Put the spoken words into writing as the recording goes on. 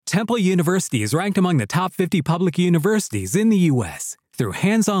Temple University is ranked among the top 50 public universities in the U.S. Through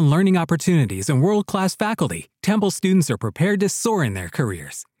hands-on learning opportunities and world-class faculty, Temple students are prepared to soar in their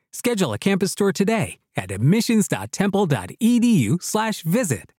careers. Schedule a campus tour today at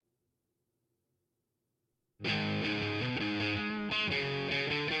admissions.temple.edu/visit.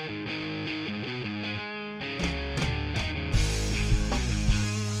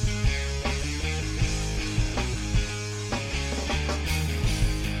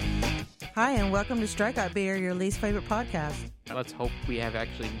 Hi, and welcome to Strikeout Beer, your least favorite podcast. Let's hope we have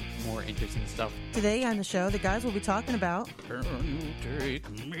actually more interesting stuff. Today on the show, the guys will be talking about Take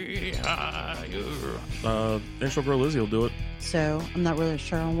me higher. Intro Girl Lizzie will do it. So I'm not really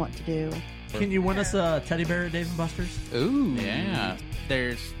sure on what to do. Can you win us a teddy bear at Dave & Buster's? Ooh, yeah.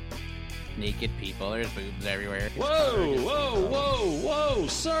 There's naked people. There's boobs everywhere. Whoa,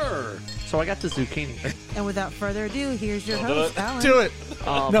 sir. So I got the zucchini. And without further ado, here's your host, Alan. Do it.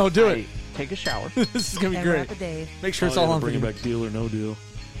 No, do it. Take a shower. This is going to be And great. Rapid Dave. Make sure it's all on bringing video. back Deal or No Deal.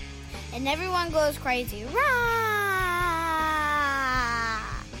 And everyone goes crazy. Rah!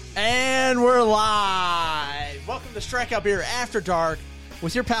 And we're live. Welcome to Strikeout Beer After Dark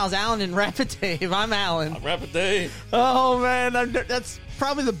with your pals Alan and Rapid Dave. I'm Alan. I'm Rapid Dave. Oh, man. That's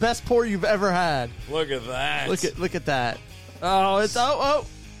probably the best pour you've ever had. Look at that. Look at that. Oh, it's... Oh.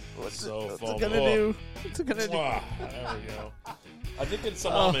 What's What's it fun. going to do? What's it going to do? Mwah. There we go. I did get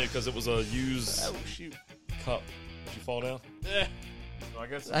some on me because it was a used cup. Did you fall down? Yeah. I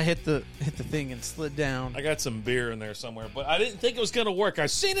guess I hit the thing and slid down. I got some beer in there somewhere, but I didn't think it was going to work. I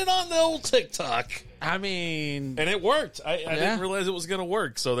seen it on the old TikTok, I mean... and it worked. I didn't realize it was going to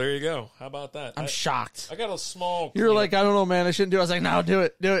work, so there you go. How about that? I'm shocked. I got a small... You were like, I don't know, man. I shouldn't do it. I was like, no, do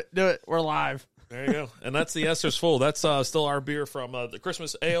it. We're live. There you go. And that's the Esther's Full. That's still our beer from the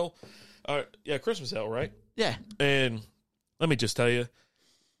Christmas Ale. Christmas Ale, right? Yeah. And let me just tell you,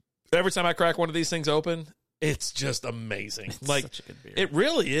 every time I crack one of these things open, it's just amazing. It's like, such a good beer. It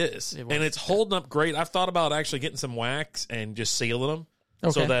really is. It And was. it's holding up great. I've thought about actually getting some wax and just sealing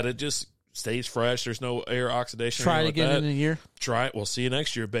them so that it just stays fresh. There's no air oxidation. Try or it anything again like that. in a year. Try it. We'll see you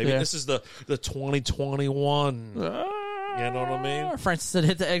next year, baby. Yeah. This is the 2021. You know what I mean? Francis said,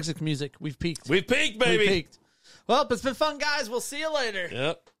 hit the exit music. We've peaked. We've peaked, baby. We peaked. Well, it's been fun, guys. We'll see you later.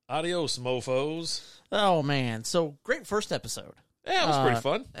 Yep. Adios, mofos. Oh, man. So, great first episode. Yeah, it was pretty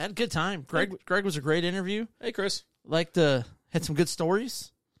fun. I had a good time. Greg was a great interview. Hey, Chris. Had some good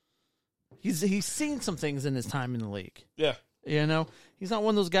stories. He's seen some things in his time in the league. Yeah. You know, he's not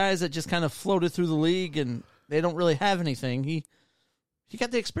one of those guys that just kind of floated through the league and they don't really have anything. He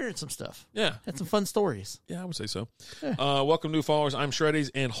got to experience some stuff. Yeah. Had some fun stories. Yeah, I would say so. Yeah. Welcome, new followers. I'm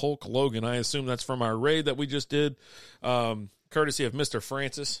Shreddies and Hulk Logan. I assume that's from our raid that we just did, courtesy of Mr.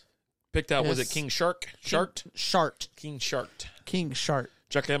 Francis. Picked out, was it King Shark? Shart? Shart. King Shart. King Shart.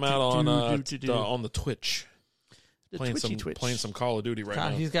 Check him out on the Twitch. The Playing Twitch. some Call of Duty right now.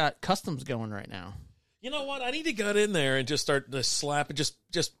 He's got customs going right now. You know what? I need to get in there and just start to slap, just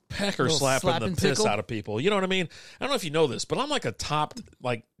pecker Little slapping slap the and piss tickle? out of people. You know what I mean? I don't know if you know this, but I'm like a top,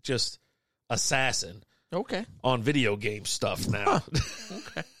 like, just assassin Okay. on video game stuff now.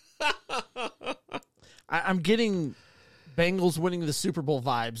 I'm getting Bengals winning the Super Bowl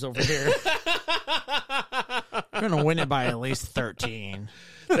vibes over here. We're going to win it by at least 13.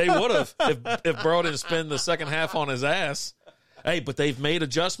 They would have if Burrow didn't spend the second half on his ass. Hey, but they've made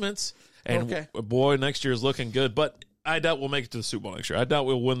adjustments, and boy, next year is looking good. But I doubt we'll make it to the Super Bowl next year. I doubt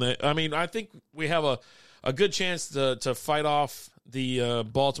we'll win that. I mean, I think we have a good chance to fight off the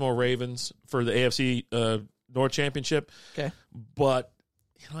Baltimore Ravens for the AFC North Championship. Okay. But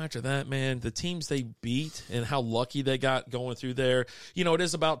after that, man, the teams they beat and how lucky they got going through there, it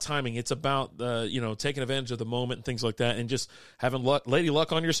is about timing. It's about, taking advantage of the moment and things like that and just having lady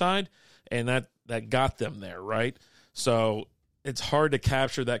luck on your side, and that got them there, right? So it's hard to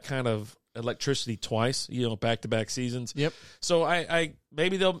capture that kind of electricity twice, back-to-back seasons. Yep. So I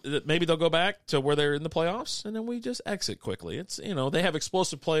maybe they'll go back to where they're in the playoffs, and then we just exit quickly. It's, they have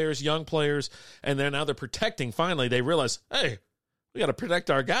explosive players, young players, and now they're protecting. Finally, they realize, hey, we got to protect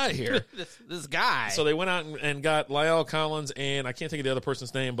our guy here. this guy. So they went out and got La'el Collins, and I can't think of the other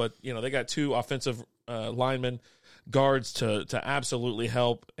person's name, but they got two offensive linemen, guards to absolutely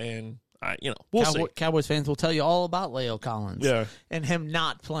help, and we'll see. Cowboys fans will tell you all about La'el Collins. Yeah. And him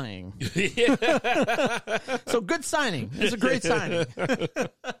not playing. Yeah. So good signing. It's a great signing.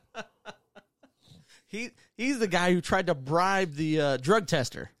 He's the guy who tried to bribe the drug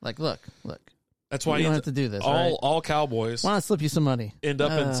tester. Like, look. That's why you don't have to do this. All Cowboys Why not slip you some money? end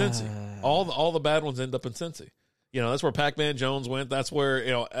up in Cincy. All the bad ones end up in Cincy. That's where Pac-Man Jones went. That's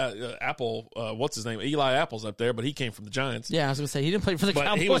where Apple. What's his name? Eli Apple's up there, but he came from the Giants. Yeah, I was gonna say he didn't play for the But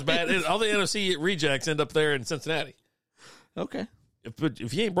Cowboys. he was bad. All the NFC rejects end up there in Cincinnati. Okay.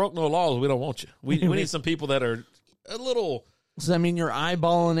 If you ain't broke no laws, we don't want you. We need some people that are a little. Does that mean you're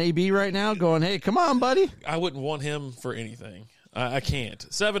eyeballing AB right now, going, "Hey, come on, buddy"? I wouldn't want him for anything. I can't.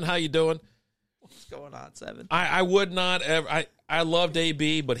 Seven, how you doing? What's going on, Seven? I would not ever. I loved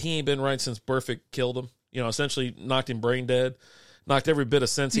AB, but he ain't been right since Burfict killed him. Essentially knocked him brain dead, knocked every bit of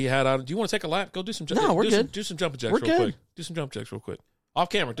sense he had out of him. Do you want to take a lap? Go do some. No, we're good. Do some jumping jacks We're real good. quick. Do some jump jacks real quick. Off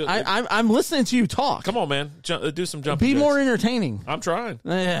camera. I'm listening to you talk. Come on, man. Do some jumping Be jacks. more entertaining. I'm trying.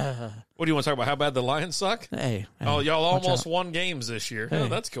 Yeah. What do you want to talk about? How bad the Lions suck? Hey. Oh, y'all watch almost out. won games this year. Hey. Oh,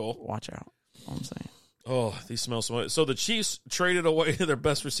 that's cool. Watch out. All I'm saying. Oh, these smell so much. So the Chiefs traded away their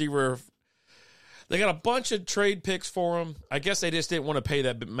best receiver. They got a bunch of trade picks for him. I guess they just didn't want to pay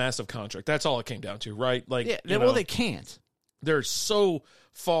that massive contract. That's all it came down to, right? Like, Yeah. Well, they can't. they're so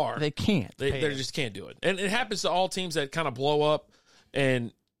far. They can't. They pay it. just can't do it. And it happens to all teams that kind of blow up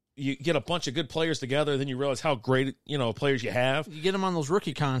and you get a bunch of good players together, then you realize how great, players you have. You get them on those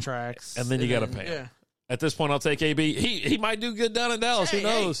rookie contracts, And then you got to pay 'em. Yeah. At this point, I'll take AB. He might do good down in Dallas. Who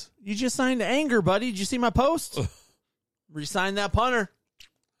knows? You just signed Anger, buddy. Did you see my post? Resign that punter.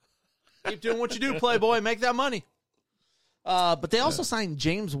 Keep doing what you do, Playboy. Make that money. But they also signed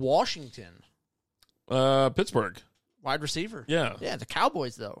James Washington, Pittsburgh. wide receiver. Yeah. Yeah, the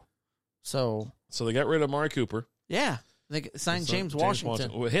Cowboys, though. So, So they got rid of Amari Cooper. yeah. They signed James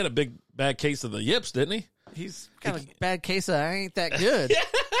Washington. Well, he had a big bad case of the yips, didn't he? He's got a bad case of I ain't that good.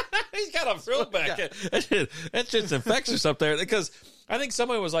 He's got a real bad case. That's just infectious up there. Because I think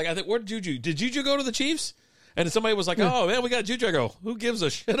somebody was like, where'd Juju? Did Juju go to the Chiefs? And somebody was like, oh, man, we got Juju. I go, who gives a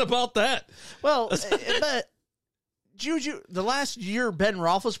shit about that? Well, but Juju, the last year Ben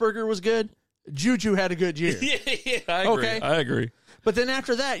Roethlisberger was good. Juju had a good year. yeah, I agree. Okay. I agree. But then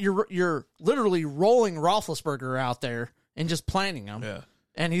after that, you're literally rolling Roethlisberger out there and just planting him. Yeah.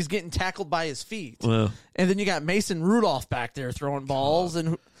 And he's getting tackled by his feet. Well, And then you got Mason Rudolph back there throwing balls.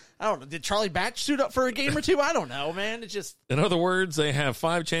 And I don't know, did Charlie Batch suit up for a game or two? I don't know, man. It's just in other words, they have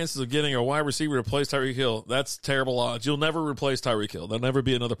 5 chances of getting a wide receiver to replace Tyreek Hill. That's terrible odds. You'll never replace Tyreek Hill. There'll never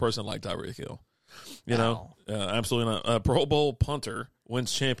be another person like Tyreek Hill. Absolutely not. A Pro Bowl punter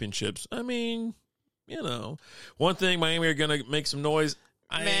wins championships. I mean, one thing, Miami are going to make some noise.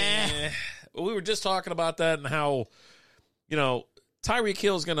 We were just talking about that and how, Tyreek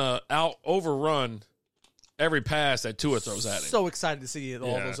Hill's going to overrun every pass that Tua throws at him. so excited to see all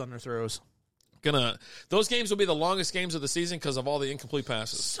Yeah. those underthrows. Those games will be the longest games of the season because of all the incomplete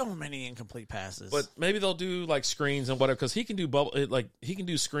passes. So many incomplete passes. But maybe they'll do like screens and whatever because he can do he can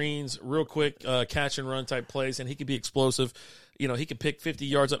do screens real quick, catch and run type plays, and he can be explosive. He can pick 50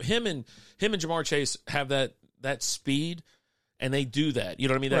 yards up. Him and Jamar Chase have that speed, and they do that. You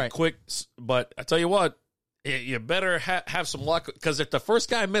know what I mean? That Right. quick. But I tell you what, you better have some luck because if the first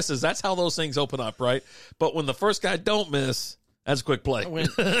guy misses, that's how those things open up, right? But when the first guy don't miss, that's a quick play.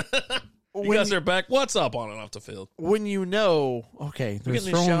 You guys are back. What's up on and off the field? When okay, they're getting these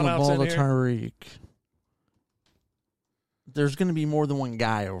throwing the shout-outs ball in to here? Tyreek. There's going to be more than one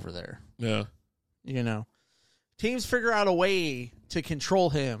guy over there. Yeah. Teams figure out a way to control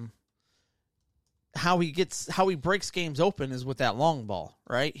him. How he breaks games open is with that long ball,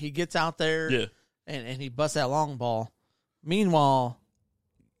 right? He gets out there Yeah. and he busts that long ball. Meanwhile,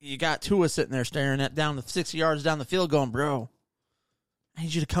 you got Tua sitting there staring at down the 60 yards down the field going, bro, I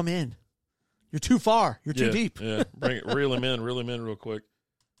need you to come in. You're too far. You're too deep. Yeah. Reel him in real quick.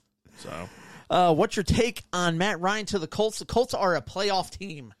 So What's your take on Matt Ryan to the Colts? The Colts are a playoff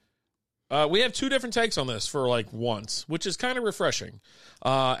team. we have 2 different takes on this for once, which is kind of refreshing.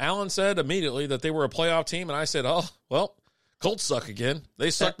 Alan said immediately that they were a playoff team, and I said, oh, well, Colts suck again. They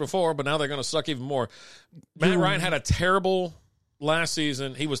sucked before, but now they're going to suck even more. Matt Ryan had a terrible last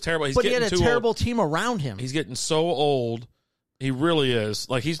season. He was terrible. But he had a terrible team around him. He's getting so old. He really is.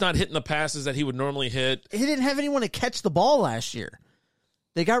 He's not hitting the passes that he would normally hit. He didn't have anyone to catch the ball last year.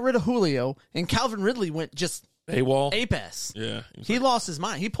 They got rid of Julio, and Calvin Ridley went just AWOL. apex. Yeah. He lost his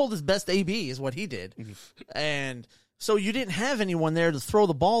mind. He pulled his best AB is what he did. And so you didn't have anyone there to throw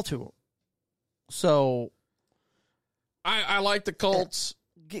the ball to him. So I like the Colts,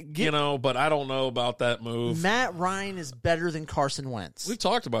 but I don't know about that move. Matt Ryan is better than Carson Wentz. We've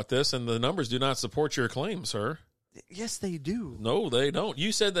talked about this, and the numbers do not support your claim, sir. Yes, they do. No, they don't.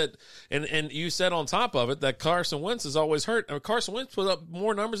 You said that, and you said on top of it that Carson Wentz is always hurt. And Carson Wentz put up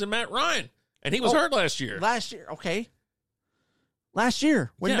more numbers than Matt Ryan, and he was hurt last year. Last year, okay. last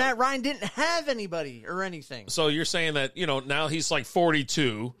year when Yeah. Matt Ryan didn't have anybody or anything. So you're saying that, now he's like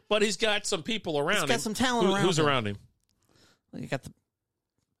 42, but he's got some people around him. He's got some talent around Who's him. around him? You got the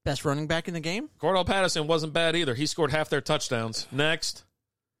best running back in the game. Cordell Patterson wasn't bad either. He scored half their touchdowns. Next.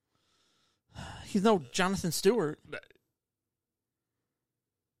 He's no Jonathan Stewart.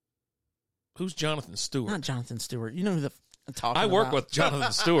 Who's Jonathan Stewart? Not Jonathan Stewart. You know who I'm talking I work about. with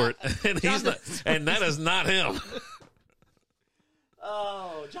Jonathan Stewart, and that is not him.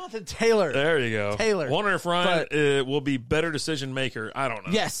 Oh, Jonathan Taylor. There you go. Taylor. Wonder if Ryan will be better decision maker. I don't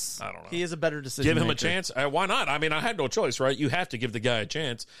know. Yes. I don't know. He is a better decision Give him maker. a chance. Why not? I mean, I had no choice, right? You have to give the guy a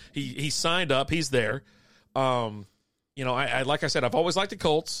chance. He signed up. He's there. I like I said, I've always liked the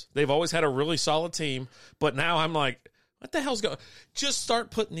Colts. They've always had a really solid team. But now I'm like, what the hell's going? Just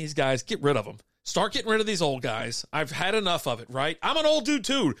start putting these guys. Get rid of them. Start getting rid of these old guys. I've had enough of it, right? I'm an old dude,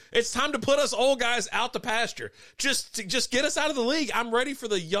 too. It's time to put us old guys out to pasture. Just get us out of the league. I'm ready for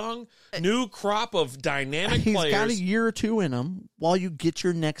the young, new crop of dynamic He's players. got a year or two in him while you get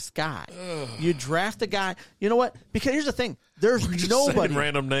your next guy. You draft a guy. You know what? Because here's the thing. There's Just nobody. saying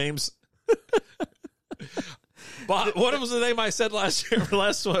random names. Bob, what was the name I said last year?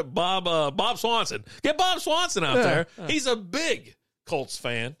 Bob Swanson. Get Bob Swanson out there. He's a big Colts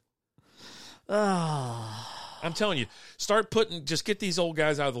fan. I'm telling you, just get these old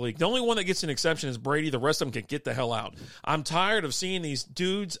guys out of the league. The only one that gets an exception is Brady. The rest of them can get the hell out. I'm tired of seeing these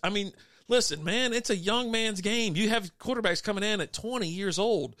dudes. I mean, listen, man, it's a young man's game. You have quarterbacks coming in at 20 years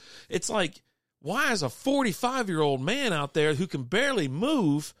old. It's like, why is a 45-year-old man out there who can barely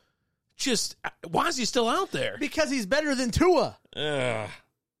move, why is he still out there? Because he's better than Tua.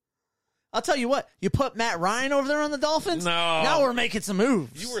 I'll tell you what. You put Matt Ryan over there on the Dolphins. No. Now we're making some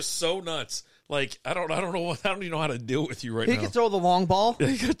moves. You were so nuts. Like, I don't even know how to deal with you right now. He can throw the long ball.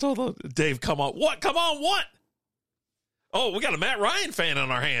 Dave, come on. What? Come on, what? Oh, we got a Matt Ryan fan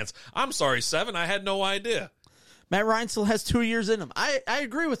on our hands. I'm sorry, Seven. I had no idea. Matt Ryan still has 2 years in him. I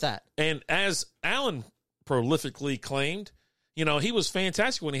agree with that. And as Allen prolifically claimed, he was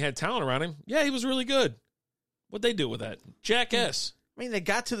fantastic when he had talent around him. Yeah, he was really good. What'd they do with that? Jackass. I mean, they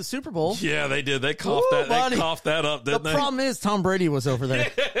got to the Super Bowl. Yeah, they did. They coughed Ooh, They buddy. coughed that up, didn't The problem is Tom Brady was over there.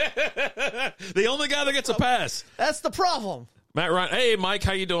 The only guy that gets a pass. That's the problem. Matt Ryan. Hey, Mike,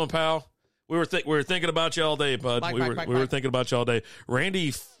 how you doing, pal? We were thinking about you all day, bud. Mike, we were thinking about you all day.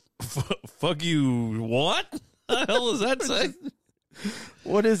 Randy, fuck you. What the hell does that say?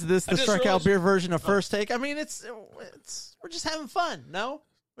 What is this? The just strikeout realized- beer version of First Take? I mean, it's we're just having fun. No,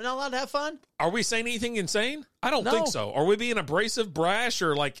 we're not allowed to have fun. Are we saying anything insane? I don't No. think so. Are we being abrasive, brash,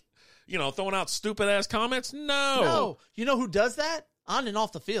 or throwing out stupid ass comments? No. No, you know who does that? On and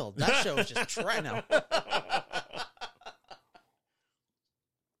off the field. That show is just try now.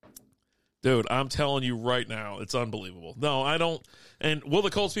 Dude, I'm telling you right now, it's unbelievable. No, I don't. And will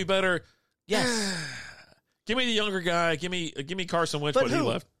the Colts be better? Yes. Give me the younger guy. Give me Carson Wentz, But but he who?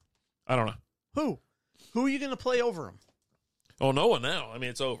 left. I don't know. Who are you going to play over him? Oh, no one now. I mean,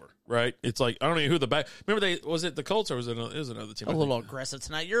 it's over, right? It's like, I don't know who the back. Remember, was it the Colts or was it another team? A little aggressive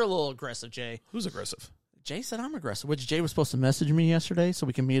tonight. You're a little aggressive, Jay. Who's aggressive? Jay said I'm aggressive, which Jay was supposed to message me yesterday so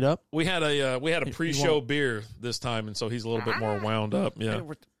we can meet up. We had a you pre-show won't. beer this time, and so he's a little bit more wound up. Yeah. Hey,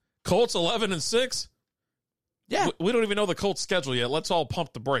 we're- Colts 11-6. Yeah. We don't even know the Colts schedule yet. Let's all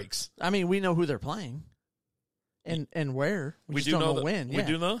pump the brakes. I mean, we know who they're playing and where. We just do don't know know that. when. We Yeah.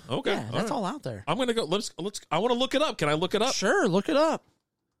 do know. Okay, Yeah, that's all out there. I'm gonna go. Let's. I want to look it up. Can I look it up? Sure, look it up.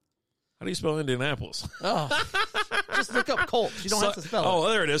 How do you spell Indianapolis? Oh, just look up Colts. You don't have to spell it. Oh,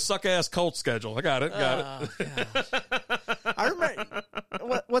 there it is. Suck ass Colts schedule. I got it. Got it. I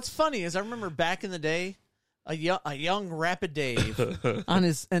remember. What's funny is I remember back in the day, a young Rapid Dave on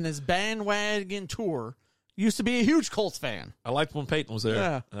his bandwagon tour used to be a huge Colts fan. I liked when Peyton was there.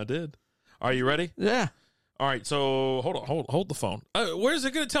 Yeah. I did. Are you ready? Yeah. All right. So hold the phone. Where's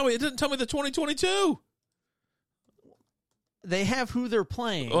it going to tell me? It didn't tell me the 2022. They have who they're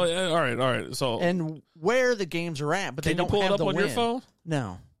playing Oh, yeah, all right. So and where the games are at, but they can you don't pull it have up the on win. your phone?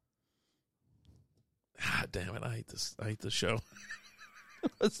 No. Ah, damn it! I hate this. I hate this show.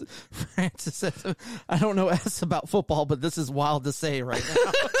 Francis says, I don't know S about football, but this is wild to say right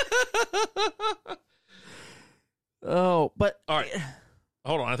now. Oh, but All right.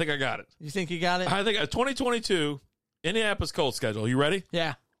 Hold on. I think I got it. you think you got it? I think 2022 Indianapolis Colts schedule. You ready?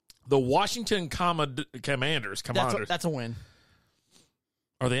 Yeah. The Washington Commanders. That's a win.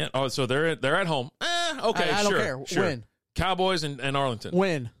 Are they? So they're at home. Okay, I don't sure. care. Sure. Win. Cowboys and Arlington.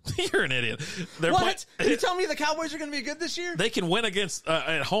 Win. You're an idiot. They're What? play- You tell me the Cowboys are going to be good this year? They can win against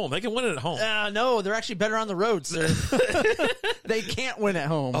at home. They can win it at home. No, they're actually better on the road, sir. They can't win at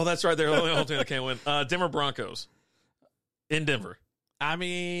home. Oh, that's right. They're the only home team that can't win. Denver Broncos. in Denver. I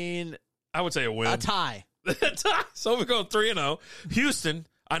mean, I would say a win. a tie. So we're going 3-0. Houston,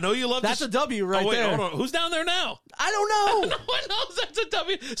 I know you love That's a W right wait, there. hold on. Who's down there now? I don't know. No one knows that's a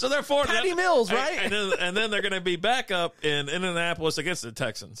W. So they're 4. Patty Mills, right? And then they're going to be back up in Indianapolis against the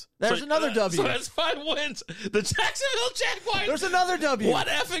Texans. There's another W. So that's 5 wins. The Jacksonville Jaguars. There's another W. What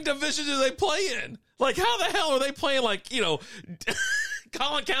effing division do they play in? Like, how the hell are they playing, like,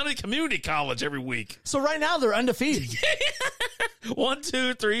 Collin County Community College every week? So right now they're undefeated. 1,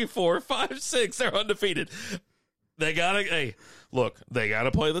 2, 3, 4, 5, 6. They're undefeated. They gotta they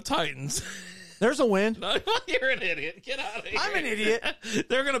gotta play the Titans. There's a win. No, you're an idiot. Get out of here. I'm an idiot.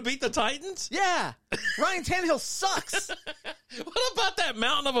 They're gonna beat the Titans? Yeah. Ryan Tannehill sucks. What about that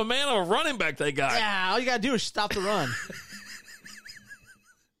mountain of a man of a running back they got? Yeah, all you gotta do is stop the run.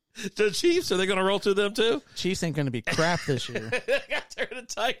 The Chiefs, are they gonna roll through them too? Chiefs ain't gonna be crap this year. They got rid of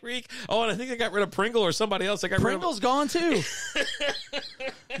Tyreek. Oh, and I think they got rid of Pringle or somebody else. They got Pringle's gone too.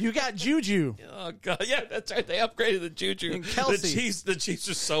 You got Juju. rid of. Oh God, yeah, that's right. They upgraded the Juju. And Kelsey. The Chiefs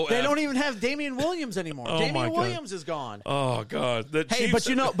are so. They don't even have Damian Williams anymore. Oh, my Damian God. Williams is gone. Oh God, the Hey, Chiefs,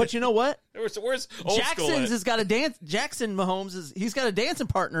 but you know what? where's old school Jackson's at? has got a dance. Jackson Mahomes he's got a dancing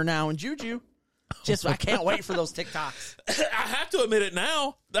partner now in Juju. Just I can't wait for those TikToks. I have to admit it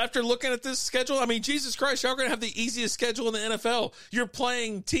now. After looking at this schedule, I mean, Jesus Christ, y'all are going to have the easiest schedule in the NFL. You're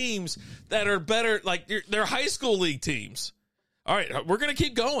playing teams that are better, like they're high school league teams. All right, we're going to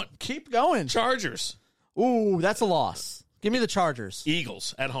keep going. Keep going. Chargers, Ooh, that's a loss. Give me the Chargers.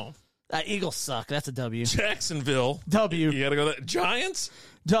 Eagles at home. Eagles suck. That's a W. Jacksonville. W. You got to go there. Giants,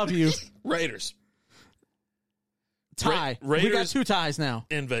 W. Raiders Tie. Raiders We got 2 ties now.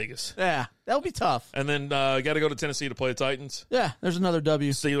 in Vegas. Yeah, that'll be tough. And then you got to go to Tennessee to play the Titans. Yeah, there's another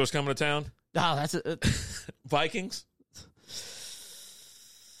W. Steelers coming to town. Oh, that's a Vikings.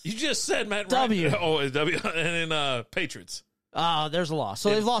 You just said Matt W. Ryan. Oh, it's W. And then Patriots. there's a loss. So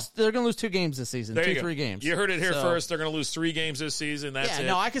they've lost. They're going to lose 2 games this season. There you go. 3 games. You heard it here So- first. They're going to lose 3 games this season. That's Yeah, it.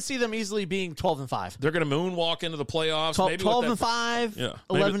 no, I could see them easily being 12-5. They're going to moonwalk into the playoffs. 12-5, Yeah.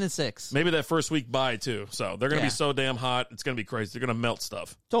 11-6. Maybe that first week bye too. So they're going to Yeah. be so damn hot. It's going to be crazy. They're going to melt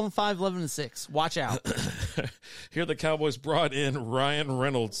stuff. 12-5, 11-6. Watch out. Here the Cowboys brought in Ryan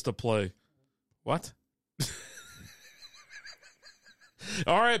Reynolds to play. What?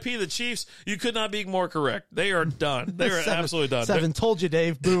 R.I.P. the Chiefs. You could not be more correct. They are done. They are absolutely done. 7. Told you,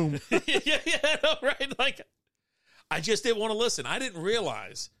 Dave. Boom. yeah, no, right. Like, I just didn't want to listen. I didn't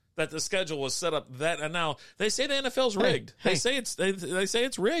realize that the schedule was set up that. And now they say the NFL's rigged. hey. They say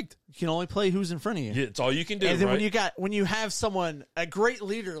it's rigged. You can only play who's in front of you. Yeah, it's all you can do. And then right? when you have someone, a great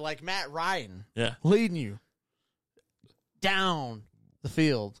leader like Matt Ryan, Yeah. leading you down the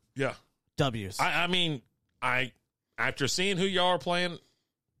field, Yeah. W's. I mean, after seeing who y'all are playing,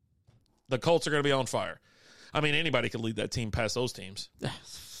 the Colts are going to be on fire. I mean, anybody could lead that team past those teams.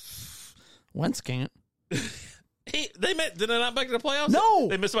 Wentz can't. Did they not make it to the playoffs? No.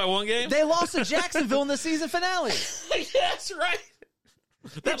 They missed by 1 game? They lost to Jacksonville in the season finale. That's right.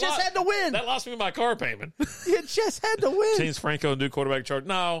 You just had to win. That lost me my car payment. You just had to win. James Franco, new quarterback charge.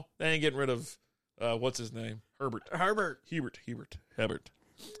 No, they ain't getting rid of, what's his name? Hebert.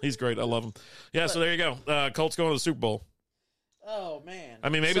 He's great. I love him. Yeah, so there you go. Colts going to the Super Bowl. Oh, man. I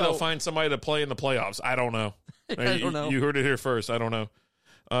mean, maybe they'll find somebody to play in the playoffs. I don't know. I don't know. You heard it here first. I don't know.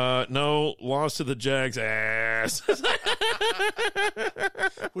 No, loss to the Jags. Ass.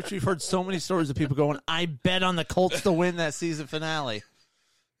 Which we've heard so many stories of people going, I bet on the Colts to win that season finale.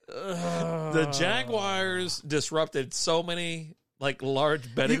 The Jaguars disrupted so many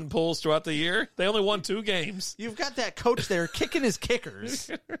large betting pools throughout the year. They only won 2 games. You've got that coach there kicking his kickers.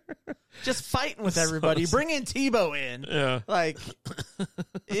 Just fighting with everybody. Bring in Tebow in. Yeah.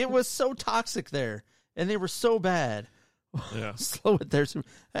 It was so toxic there. And they were so bad. Yeah. Slow it there.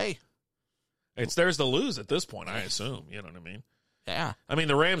 Hey. It's theirs to lose at this point, I assume. You know what I mean? Yeah. I mean,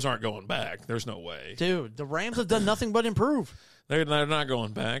 the Rams aren't going back. There's no way. Dude, the Rams have done nothing but improve. They're not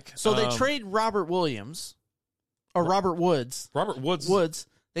going back. So they trade Robert Williams. Or Robert Woods. Robert Woods.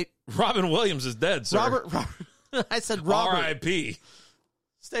 Robin Williams is dead, sir. Robert I said Robert. R.I.P.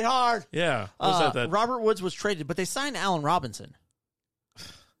 Stay hard. Yeah. What's that? Robert Woods was traded, but they signed Allen Robinson.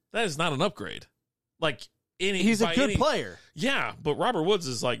 That is not an upgrade. He's a good player. Yeah, but Robert Woods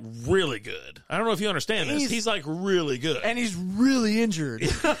is really good. I don't know if you understand this. He's really good. And he's really injured.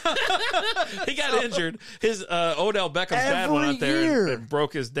 He got injured. His Odell Beckham's dad went out there and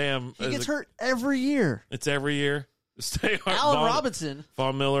broke his damn. He gets hurt every year. It's every year. Stay hard. Allen Robinson.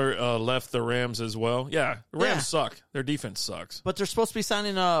 Von Miller left the Rams as well. Yeah, the Rams suck. Their defense sucks. But they're supposed to be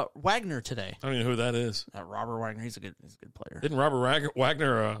signing Wagner today. I don't even know who that is. Robert Wagner. He's a good player. Isn't Robert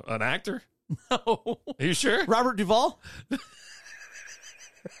Wagner an actor? No. Are you sure? Robert Duvall?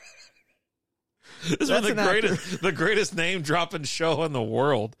 This is That's an actor. the greatest name dropping show in the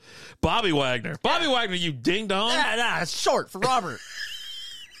world. Bobby Wagner. Bobby Wagner, you ding dong. Nah, it's short for Robert.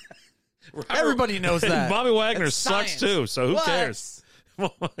 Robert- Everybody knows that. Bobby Wagner It's sucks science. too, so who What? cares? Oh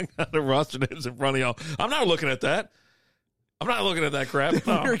my God, the roster names in front of y'all. I'm not looking at that. I'm not looking at that crap.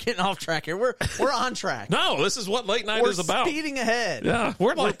 No, We're getting off track here. We're on track. No, this is what late night We're is about. speeding ahead. Yeah,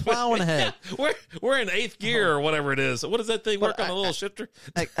 We're plowing ahead. Yeah, we're in 8th gear or whatever it is. What does that thing work But on a little shifter?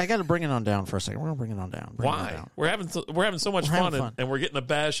 I got to bring it on down for a second. We're going to bring it on down. Bring it on Why? down. We're having so much We're having fun, fun. and we're getting a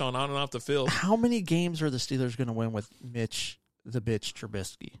bash on and off the field. How many games are the Steelers going to win with Mitch the bitch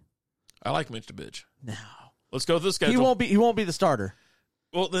Trubisky? I like Mitch the bitch. No. Let's go through the schedule. He won't be the starter.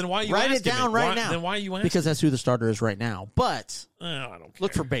 Well, then why are you Write it asking down me? right Why- now. Then why are you asking? Because that's who the starter is right now. But I don't care.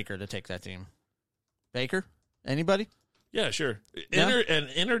 look for Baker to take that team. Baker? Anybody? Yeah, sure. Yeah? An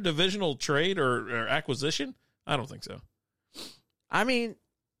interdivisional trade or acquisition? I don't think so. I mean,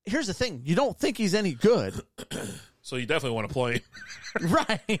 here's the thing. You don't think he's any good. So you definitely want to play.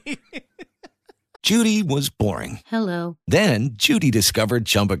 Right. Judy was boring. Hello. Then Judy discovered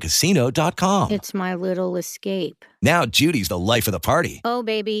ChumbaCasino.com. It's my little escape. Now Judy's the life of the party. Oh,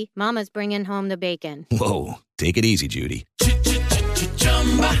 baby, mama's bringing home the bacon. Whoa, take it easy, Judy.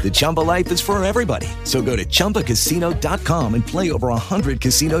 The Chumba life is for everybody. So go to ChumbaCasino.com and play over 100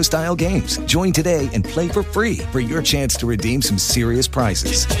 casino-style games. Join today and play for free for your chance to redeem some serious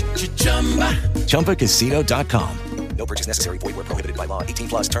prizes. ChumbaCasino.com. No purchase necessary. Void where prohibited by law.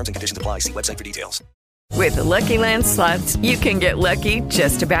 18+ terms and conditions apply. See website for details. With the Lucky Land Slots, you can get lucky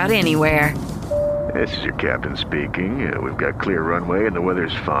just about anywhere. This is your captain speaking. We've got clear runway and the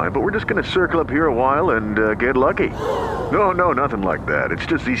weather's fine, but we're just going to circle up here a while and get lucky. No, nothing like that. It's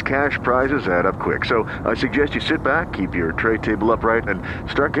just these cash prizes add up quick. So I suggest you sit back, keep your tray table upright, and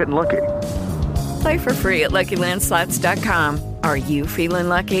start getting lucky. Play for free at LuckyLandSlots.com. Are you feeling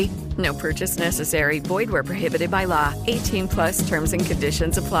lucky? No purchase necessary. Void where prohibited by law. 18+ terms and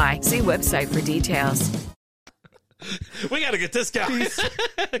conditions apply. See website for details. We got to get this guy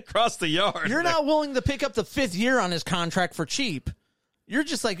across the yard. You're not willing to pick up the 5th year on his contract for cheap. You're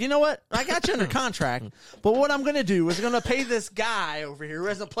just like, you know what? I got you under contract, but what I'm going to do is going to pay this guy over here who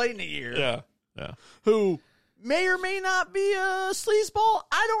hasn't played in a year. Yeah. Who may or may not be a sleazeball.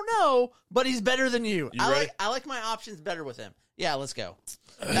 I don't know, but he's better than you. ready? I like my options better with him. Yeah, let's go.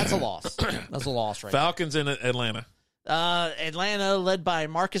 That's a loss. That's a loss right Falcons in Atlanta. now. Atlanta led by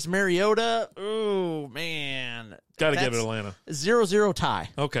Marcus Mariota. Oh, man. Got to give it That's Atlanta. 0-0 tie.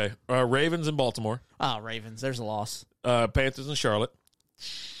 Okay. Ravens in Baltimore. Ravens. There's a loss. Panthers in Charlotte.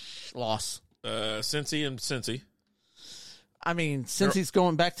 Loss. Cincy and Cincy. I mean, since he's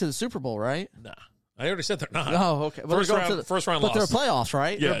going back to the Super Bowl, right? Nah. I already said they're not. Oh, okay. Well, First they're going round but loss. they're playoffs,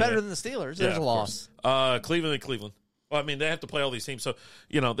 right? Yeah, they're better yeah. than the Steelers. Yeah, There's a of loss. Cleveland and Cleveland. Well, I mean, they have to play all these teams. So,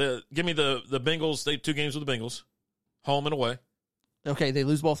 give me the Bengals. They 2 games with the Bengals. Home and away. Okay, they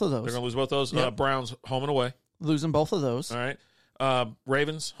lose both of those. They're going to lose both those. Yep. Browns, home and away. Losing both of those. All right.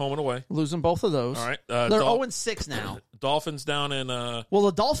 Ravens, home and away. Losing both of those. All right. They're 0-6 now. Dolphins down in Well,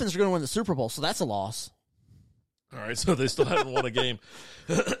 the Dolphins are going to win the Super Bowl, so that's a loss. all right, so they still haven't won a game.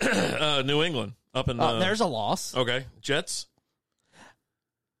 New England up in There's a loss. okay. Jets.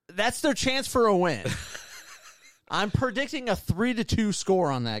 That's their chance for a win. I'm predicting a 3-2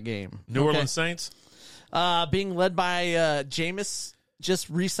 score on that game. New Orleans Saints. Being led by Jameis, just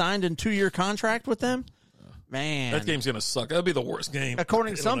re-signed a 2-year contract with them. Man, That game's going to suck. That'll be the worst game.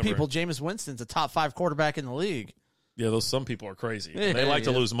 according to It'll some never- people, Jameis Winston's a top 5 quarterback in the league. Yeah, some people are crazy. Yeah, They like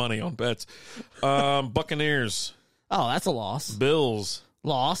to yeah. lose money on bets. Buccaneers, Oh, that's a loss. Bills,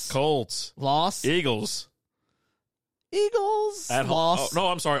 Loss. Colts, Loss. Eagles. Eagles. At home. Loss. Oh, no,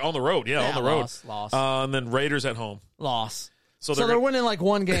 I'm sorry. On the road. Yeah, Yeah, on the road. loss. And then Raiders at home. Loss. So So they're winning like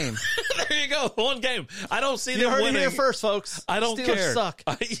one game. there you go. One game. I don't see You them heard it winning. here first, folks. I don't Steelers care. suck.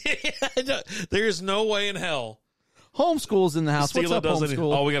 There's no way in hell. Homeschool's in the house. What's Steeler up, does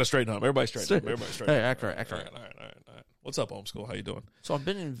homeschool? Oh, we got to straighten up. Everybody straighten up. Everybody straighten Hey, up. act right, act right. All right. What's up, homeschool? How you doing? So I've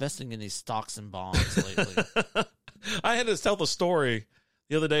been investing in these stocks and bonds lately. I had to tell the story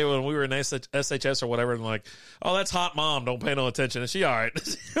the other day when we were in SHS or whatever, and like, oh, that's hot mom. Don't pay no attention. And she all right.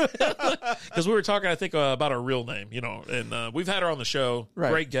 Because we were talking, I think, about her real name, and we've had her on the show.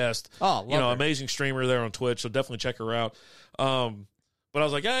 Right. Great guest. Oh, love her. Amazing streamer there on Twitch. So definitely check her out. But I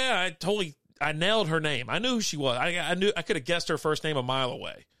was like, yeah, I nailed her name. I knew who she was. I knew I could have guessed her first name a mile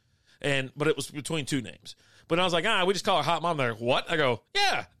away. But it was between 2 names. But I was like, we just call her Hot Mom. They're like, what? I go,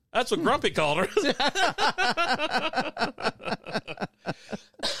 yeah. That's what Grumpy called her.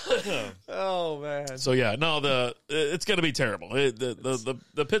 Oh man. So yeah, no, it's going to be terrible.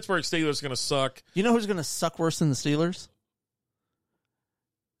 The Pittsburgh Steelers are going to suck. You know who's going to suck worse than the Steelers?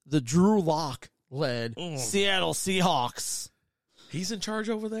 The Drew Lock led Seattle Seahawks. He's in charge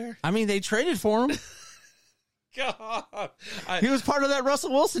over there? I mean, they traded for him. God. He was part of that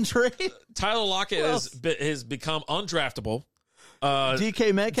Russell Wilson trade. Tyler Lockett has become undraftable.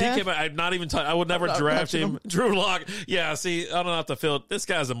 DK Metcalf? I'm not even. I would never draft him. Drew Lock. Yeah, see, I don't know if the field. This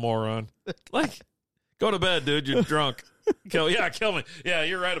guy's a moron. Like, go to bed, dude. You're drunk. Kill me. Yeah,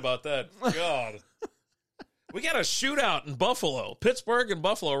 you're right about that. God. We got a shootout in Buffalo. Pittsburgh and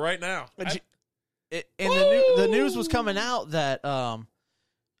Buffalo right now. The news was coming out that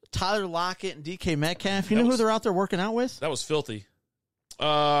Tyler Lockett and DK Metcalf, you know who they're out there working out with? That was filthy.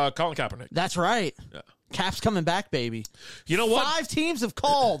 Colin Kaepernick. That's right. Yeah. Cap's coming back, baby. You know what? 5 teams have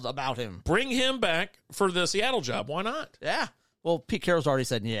called about him. Bring him back for the Seattle job. Why not? Yeah. Well, Pete Carroll's already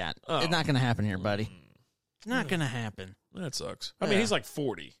said, yeah, it's not going to happen here, buddy. It's not going to happen. That sucks. I mean, he's like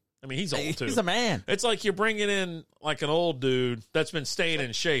 40. I mean, he's old, too. He's a man. It's like you're bringing in, like, an old dude that's been staying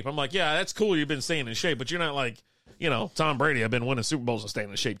in shape. I'm like, yeah, that's cool you've been staying in shape, but you're not like, you know, Tom Brady, I've been winning Super Bowls and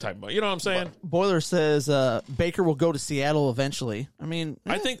staying in shape type. You know what I'm saying? Boiler says Baker will go to Seattle eventually. I mean,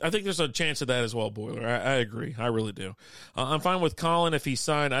 I think there's a chance of that as well, Boiler. I agree. I really do. I'm fine with Colin if he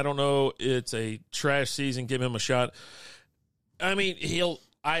signed. I don't know. It's a trash season. Give him a shot. I mean,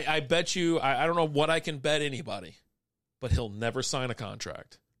 I bet you, I don't know what I can bet anybody, but he'll never sign a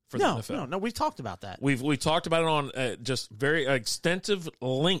contract for the NFL. No, we've talked about that. We talked about it on just very extensive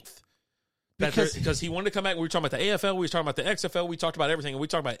length. Because he wanted to come back. We were talking about the AFL, we were talking about the XFL, we talked about everything, and we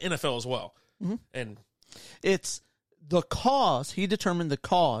talked about NFL as well. Mm-hmm. And it's the cause. He determined the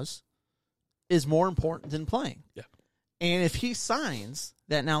cause is more important than playing. Yeah. And if he signs,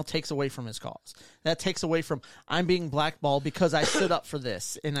 that now takes away from his cause. That takes away from, I'm being blackballed because I stood up for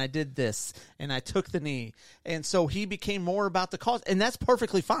this, and I did this, and I took the knee. And so he became more about the cause, and that's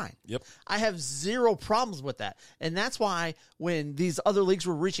perfectly fine. Yep. I have zero problems with that. And that's why when these other leagues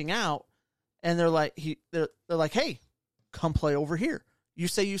were reaching out, and they're like, they're like, hey, come play over here. You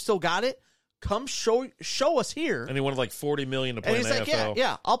say you still got it? Come show us here. And he wanted like $40 million to play in the like, AFL.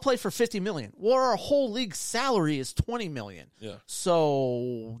 Yeah, I'll play for $50 million. Well, our whole league salary is $20 million. Yeah.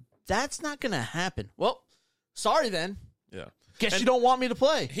 So that's not going to happen. Well, sorry then. Yeah. Guess you don't want me to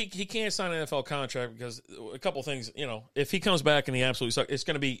play. He can't sign an NFL contract because a couple things, you know, if he comes back and he absolutely sucks, it's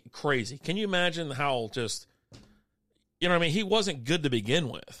going to be crazy. Can you imagine how just, you know what I mean? He wasn't good to begin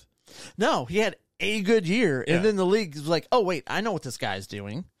with. No, he had a good year, and then the league was like, oh, wait, I know what this guy's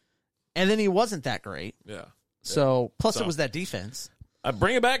doing. And then he wasn't that great. Yeah. So, plus it was that defense.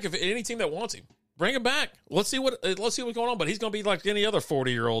 Bring him back if any team that wants him. Bring him back. Let's see what's going on. But he's going to be like any other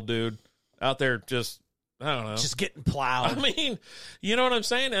 40-year-old dude out there just, I don't know. Just getting plowed. I mean, you know what I'm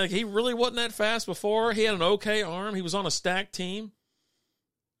saying? Like, he really wasn't that fast before. He had an okay arm. He was on a stacked team.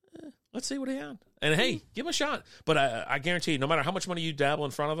 Let's see what he had. And, hey, give him a shot. But I guarantee you, no matter how much money you dabble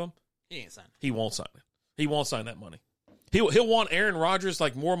in front of him, he ain't signing. He won't sign it. He won't sign that money. He'll want Aaron Rodgers,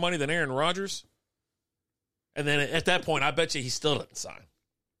 like more money than Aaron Rodgers. And then at that point, I bet you he still doesn't sign.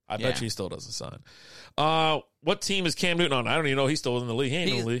 I bet you he still doesn't sign. What team is Cam Newton on? I don't even know. He's still in the league. He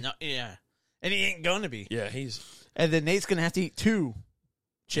ain't in the league. No, yeah. And he ain't going to be. Yeah, he's. And then Nate's going to have to eat 2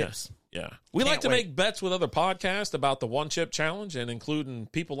 chips. Yeah. We like to make bets with other podcasts about the one chip challenge and including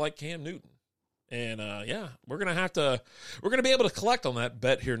people like Cam Newton. And we're gonna be able to collect on that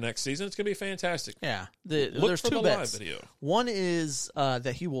bet here next season. It's gonna be fantastic. Yeah, Look there's for 2 the bets. live video. One is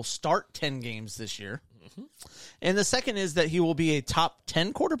that he will start 10 games this year, and the second is that he will be a top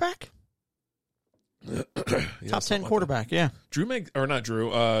 10 quarterback. Top 10 quarterback. Yeah.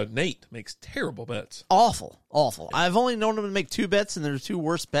 Nate makes terrible bets. Awful. Yeah. I've only known him to make 2 bets, and they're the 2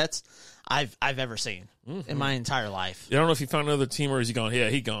 worst bets I've ever seen in my entire life. I don't know if he found another team or is he gone? Yeah,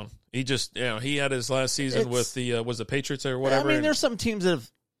 he gone. He just, he had his last season with the Patriots or whatever. I mean, there's some teams that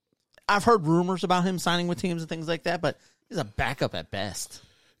I've heard rumors about him signing with teams and things like that, but he's a backup at best.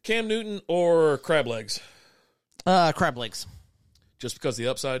 Cam Newton or Crab Legs? Crab Legs. Just because of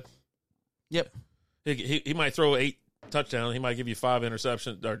the upside? Yep. He might throw 8 touchdowns. He might give you 5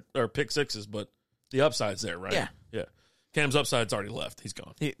 interceptions or pick sixes, but the upside's there, right? Yeah. Yeah. Cam's upside's already left. He's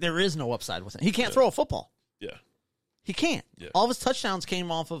gone. There is no upside with him. He can't throw a football. Yeah. He can't. Yeah. All of his touchdowns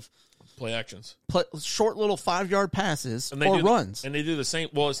came off of play actions, short little 5-yard passes and or runs. And they do the same.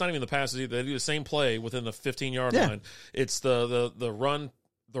 Well, it's not even the passes either. They do the same play within the 15-yard line. It's the run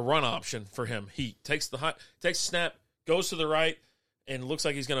option for him. He takes the snap, goes to the right, and looks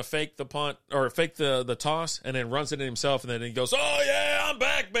like he's going to fake the punt or fake the toss, and then runs it in himself, and then he goes, "Oh yeah, I'm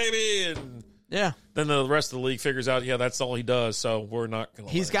back, baby." baby. And Yeah. then the rest of the league figures out, yeah, that's all he does. So we're not going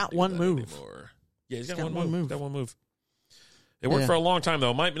to. He's got one move. Anymore. Yeah, he's got one move. Got one move. It worked Yeah. for a long time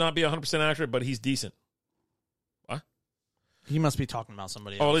though. Might not be 100% accurate, but he's decent. What? He must be talking about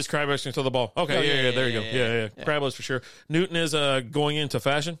somebody else. Oh, at least Crabbe's can throw the ball. Okay, yeah, there you go. Yeah. Crabbe's for sure. Newton is going into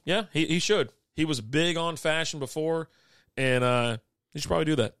fashion. Yeah, he should. He was big on fashion before, and he should probably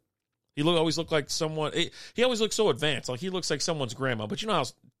do that. He always looked like someone. He always looks so advanced. Like he looks like someone's grandma. But you know how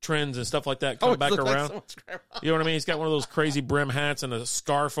trends and stuff like that come back around. Like you know what I mean? He's got one of those crazy brim hats and a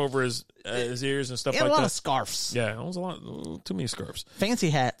scarf over his ears and stuff He had like a lot that. of scarves. Yeah, it was a lot. Too many scarves. Fancy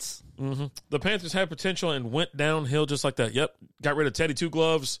hats. Mm-hmm. The Panthers had potential and went downhill just like that. Yep. Got rid of Teddy Two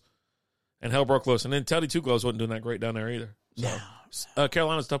Gloves, and hell broke loose. And then Teddy Two Gloves wasn't doing that great down there either. So,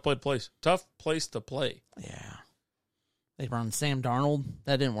 Carolina's a tough place to play. Yeah. They run Sam Darnold.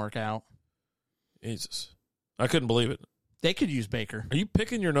 That didn't work out. Jesus. I couldn't believe it. They could use Baker. Are you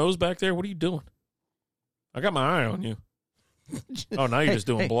picking your nose back there? What are you doing? I got my eye on you. Oh, now you're just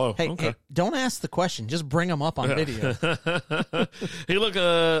doing blow. Okay. Hey, don't ask the question. Just bring them up on video. He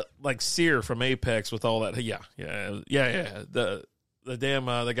looked like Sear from Apex with all that. Yeah. The damn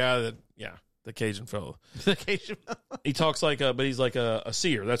the guy that the Cajun fellow. The Cajun fellow. He talks like but he's like a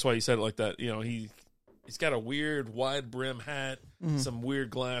seer. That's why he said it like that. You know, he's got a weird wide brim hat, some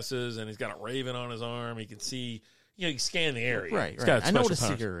weird glasses, and he's got a raven on his arm. He can see. You know, he can scan the area. Right. Got I know what a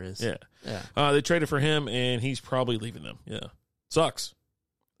special powers. seer is. Yeah. They traded for him, and he's probably leaving them. Yeah. Sucks.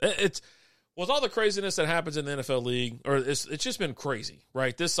 It's with all the craziness that happens in the NFL league, or it's just been crazy,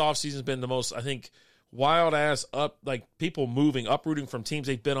 right? This offseason's been the most, I think, wild ass people uprooting from teams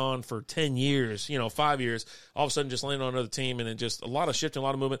they've been on for 10 years, 5 years, all of a sudden just landing on another team, and then just a lot of shifting, a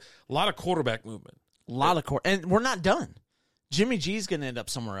lot of movement, a lot of quarterback movement. And we're not done. Jimmy G's going to end up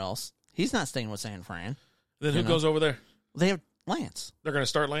somewhere else. He's not staying with San Fran. Then who goes over there? They have Lance. They're going to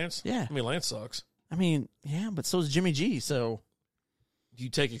start Lance? Yeah. I mean, Lance sucks. I mean, yeah, but so is Jimmy G, so. Do you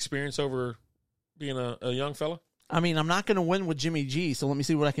take experience over being a young fella? I mean, I'm not going to win with Jimmy G, so let me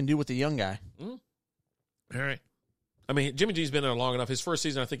see what I can do with the young guy. All right. I mean, Jimmy G's been there long enough. His first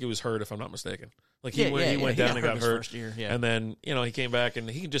season, I think he was hurt, if I'm not mistaken. Like he went down and got hurt. First year, and then, he came back and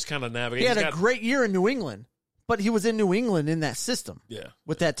he can just kind of navigate. He had a great year in New England, but he was in New England in that system. Yeah.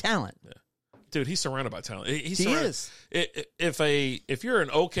 With that talent. Yeah. Dude, he's surrounded by talent. He is. If you're an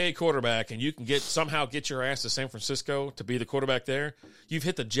okay quarterback and you can somehow get your ass to San Francisco to be the quarterback there, you've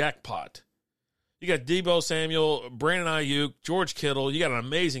hit the jackpot. You got Deebo Samuel, Brandon Ayuk, George Kittle. You got an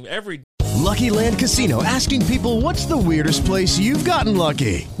amazing Lucky Land Casino, asking people, what's the weirdest place you've gotten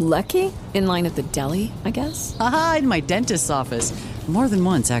lucky? Lucky? In line at the deli, I guess? Aha, in my dentist's office. More than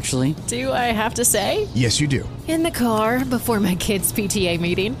once, actually. Do I have to say? Yes, you do. In the car before my kids' PTA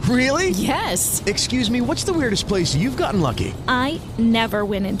meeting. Really? Yes. Excuse me, what's the weirdest place you've gotten lucky? I never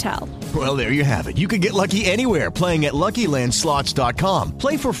win and tell. Well, there you have it. You can get lucky anywhere, playing at LuckyLandSlots.com.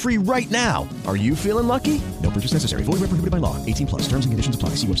 Play for free right now. Are you feeling lucky? No purchase necessary. Void where prohibited by law. 18+. Terms and conditions apply.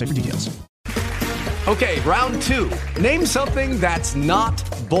 See website for details. Okay, round two. Name something that's not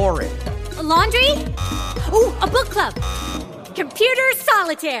boring. A laundry? Ooh, a book club. Computer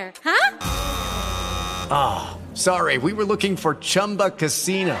solitaire, huh? Ah, sorry, we were looking for Chumba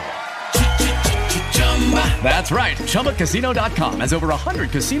Casino. That's right, ChumbaCasino.com has over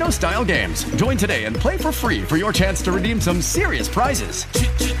 100 casino-style games. Join today and play for free for your chance to redeem some serious prizes.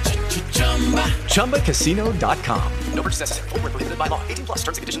 ChumbaCasino.com. No purchase necessary. Void where prohibited by law. 18+. Terms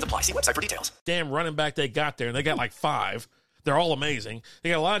and conditions apply. See website for details. damn running back they got there, and they got like 5. They're all amazing. They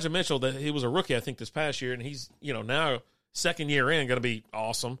got Elijah Mitchell, that he was a rookie, I think, this past year, and he's, now second year in, going to be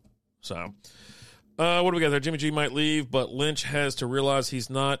awesome. So, what do we got there? Jimmy G might leave, but Lynch has to realize he's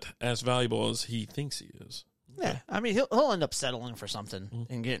not as valuable as he thinks he is. Yeah, I mean, he'll end up settling for something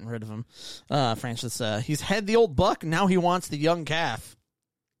and getting rid of him. Francis, he's had the old buck, now he wants the young calf.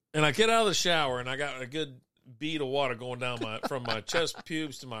 And I get out of the shower, and I got a good bead of water going down from my chest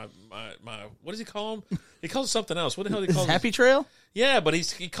pubes to my what does he call them? He calls it something else. What the hell do he call it? Happy trail? Yeah, but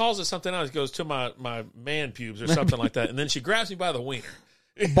he calls it something else. He goes to my man pubes or something like that. And then she grabs me by the wiener.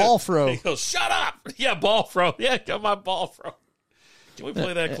 Ball throw. He goes, shut up. Yeah, ball throw. Yeah, got my ball throw. Can we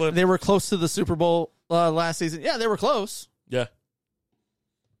play that clip? They were close to the Super Bowl last season. Yeah, they were close. Yeah.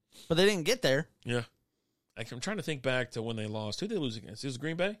 But they didn't get there. Yeah. I'm trying to think back to when they lost. Who did they lose against? It was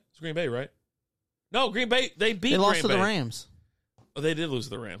Green Bay? It was Green Bay, right? No, Green Bay. They beat Green Bay. They lost to the Rams. Oh, they did lose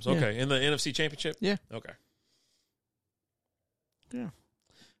to the Rams. Okay. In the NFC Championship? Yeah. Okay. Yeah.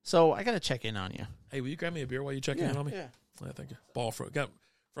 So I got to check in on you. Hey, will you grab me a beer while you check in on me? Yeah. Thank you. Ball throw. Got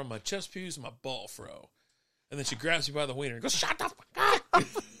from my chest pews to my ball throw. And then she grabs me by the wiener and goes, shut the fuck up.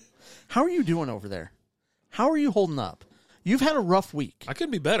 How are you doing over there? How are you holding up? You've had a rough week. I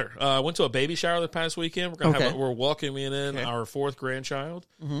couldn't be better. I went to a baby shower the past weekend. We're welcoming in our 4th grandchild.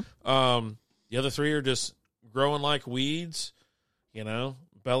 Mm-hmm. The other 3 are just growing like weeds. You know,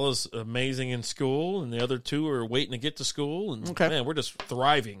 Bella's amazing in school, and the other 2 are waiting to get to school. And man, we're just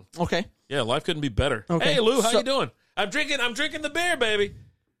thriving. Okay. Yeah, life couldn't be better. Okay. Hey, Lou, how you doing? I'm drinking the beer, baby.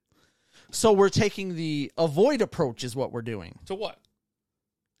 So we're taking the avoid approach is what we're doing. To what?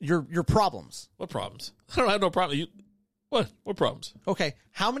 Your problems. What problems? I don't have no problem. What problems? Okay.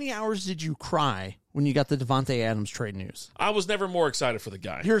 How many hours did you cry when you got the Davante Adams trade news? I was never more excited for the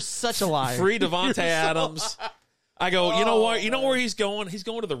guy. You're such a liar. Free Davante Adams. I go, you know what? You know where he's going? He's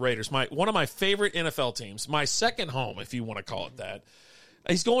going to the Raiders, one of my favorite NFL teams, my second home, if you want to call it that.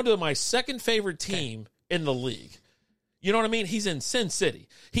 He's going to my second favorite team in the league. You know what I mean? He's in Sin City.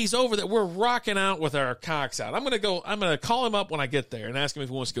 He's over there. We're rocking out with our cocks out. I'm going to call him up when I get there and ask him if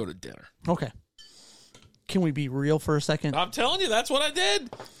he wants to go to dinner. Okay. Can we be real for a second? I'm telling you, that's what I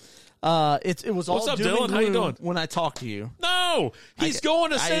did. It was What's all up, doom Dylan? and How you gloom doing? when I talked to you. No, he's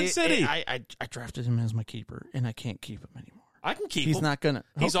going to Sin City. I drafted him as my keeper, and I can't keep him anymore. I can keep him. He's not gonna.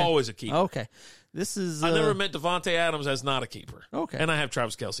 He's always a keeper. Okay. This is. I never met Davante Adams as not a keeper. Okay. And I have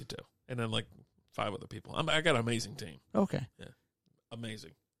Travis Kelce too, and then like 5 other people. I got an amazing team. Okay. Yeah,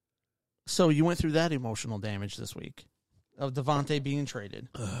 amazing. So you went through that emotional damage this week of Davante being traded.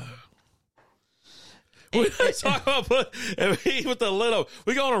 We talk about with the little.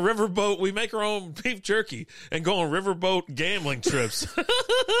 We go on a riverboat. We make our own beef jerky and go on riverboat gambling trips.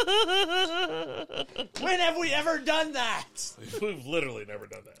 When have we ever done that? We've literally never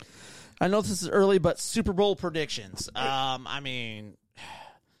done that. I know this is early, but Super Bowl predictions. I'm going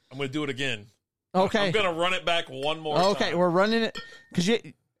to do it again. Okay. I'm going to run it back one more time. Okay, we're running it because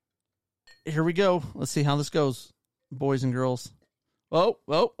here we go. Let's see how this goes, boys and girls. Oh!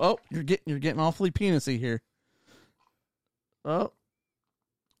 You're getting awfully penisy here. Oh!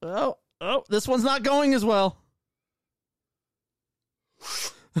 This one's not going as well.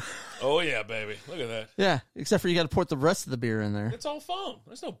 Oh yeah, baby! Look at that. Yeah, except for you got to pour the rest of the beer in there. It's all foam.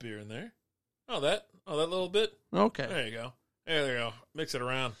 There's no beer in there. That little bit. Okay. There you go. There you go. Mix it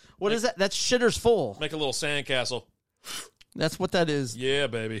around. What is that? That's shitter's full. Make a little sandcastle. That's what that is. Yeah,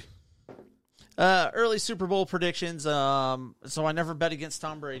 baby. Early Super Bowl predictions. So I never bet against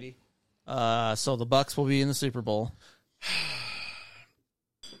Tom Brady. So the Bucs will be in the Super Bowl.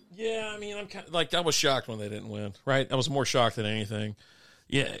 Yeah, I mean, I'm kind of like, I was shocked when they didn't win, right? I was more shocked than anything.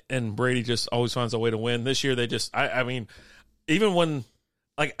 Yeah, and Brady just always finds a way to win. This year, they just, I mean, even when,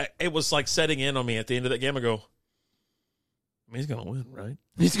 like, it was like setting in on me at the end of that game, I go, I mean, he's going to win, right?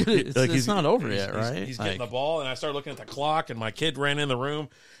 He's gonna. It's not over yet, right? He's getting the ball, and I started looking at the clock, and my kid ran in the room,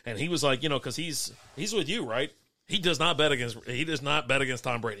 and he was like, because he's with you, right? He does not bet against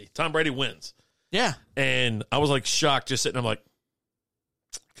Tom Brady. Tom Brady wins. Yeah. And I was like shocked, just sitting. I'm like,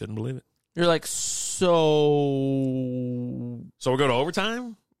 couldn't believe it. You're like, so we go to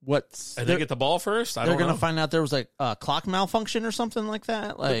overtime. And they get the ball first. They're going to find out there was like a clock malfunction or something like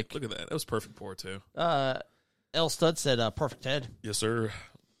that. Like, look at that. That was perfect pour too. L Stud said, "Perfect head." Yes, sir.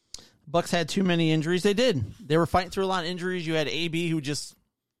 Bucs had too many injuries. They did. They were fighting through a lot of injuries. You had AB who just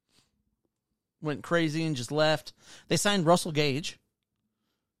went crazy and just left. They signed Russell Gage,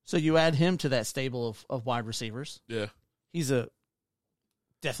 so you add him to that stable of wide receivers. Yeah, he's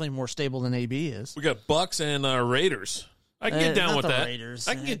definitely more stable than AB is. We got Bucs and Raiders. I can get down with that. Raiders.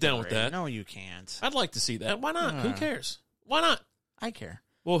 I can get down with that. No, you can't. I'd like to see that. Why not? Who cares? Why not? I care.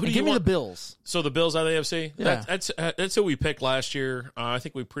 Well, give me the Bills. So the Bills out of the AFC? Yeah. That's who we picked last year. I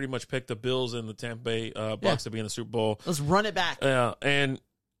think we pretty much picked the Bills and the Tampa Bay Bucs to be in the Super Bowl. Let's run it back. And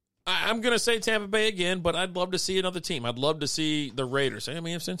I'm going to say Tampa Bay again, but I'd love to see another team. I'd love to see the Raiders. I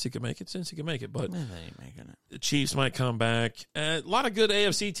mean, if Cincy can make it, Cincy can make it. But they ain't making it. The Chiefs might come back. A lot of good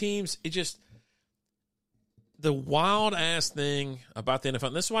AFC teams. It just... The wild-ass thing about the NFL,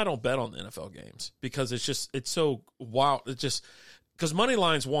 and this is why I don't bet on the NFL games, because it's so wild. It's just... Because money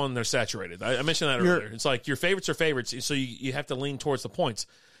lines, one, they're saturated. I mentioned that earlier. It's like your favorites are favorites, so you have to lean towards the points.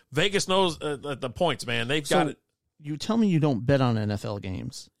 Vegas knows the points, man. They've got it. You tell me you don't bet on NFL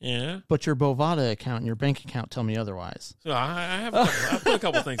games. Yeah. But your Bovada account and your bank account tell me otherwise. So I put a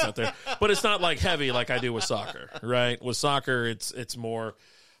couple things out there. But it's not like heavy like I do with soccer, right? With soccer, it's more.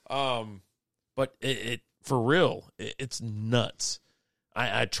 But it for real, it's nuts.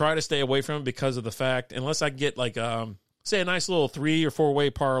 I try to stay away from it because of the fact, unless I get like say a nice little 3 or 4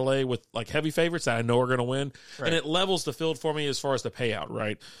 way parlay with like heavy favorites that I know are going to win, and it levels the field for me as far as the payout,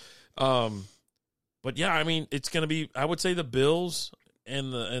 right? But yeah, I mean, it's going to be, I would say the Bills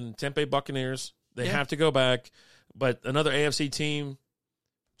and Tampa Bay Buccaneers, they have to go back. But another AFC team,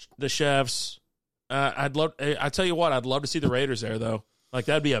 the Chefs, I'd love. I tell you what, I'd love to see the Raiders there though. Like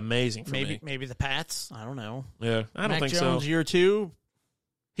that'd be amazing for me. Maybe the Pats. I don't know. Yeah, I don't Mac think Jones, so. Year 2.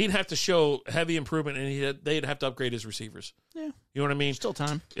 He'd have to show heavy improvement, and they'd have to upgrade his receivers. Yeah, you know what I mean. Still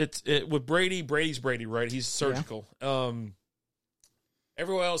time. It's with Brady. Brady's Brady, right? He's surgical. Yeah.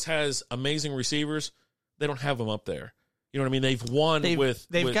 Everyone else has amazing receivers. They don't have them up there. You know what I mean? They've won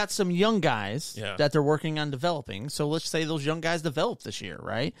They've got some young guys Yeah. that they're working on developing. So let's say those young guys develop this year,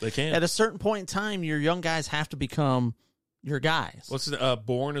 right? They can. At a certain point in time, your young guys have to become your guys. What's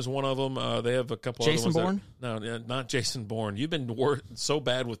Bourne is one of them. They have a couple. Jason other ones Bourne? No, not Jason Bourne. You've been so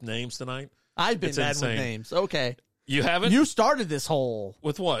bad with names tonight. I've been It's bad insane. with names. Okay, You haven't. you started this whole.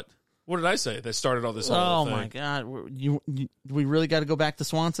 With what? What did I say? That started all this whole Oh thing. my God! We really got to go back to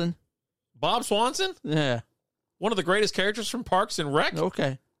Swanson. Bob Swanson, Yeah. one of the greatest characters from Parks and Rec.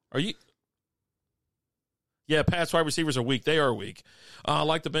 Okay. Are you? Yeah, Pats wide receivers are weak. They are weak.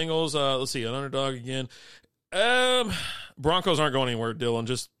 Like the Bengals. Let's see, an underdog again. Broncos aren't going anywhere, Dylan.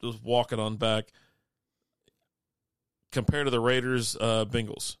 Just walk it on back. Compared to the Raiders,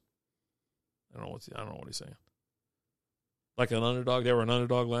 Bengals. I don't know what he's saying. Like an underdog. They were an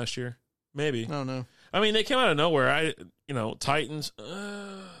underdog last year. Maybe. I don't know. I mean, they came out of nowhere. Titans.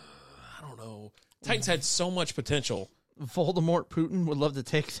 I don't know. Titans had so much potential. Voldemort Putin would love to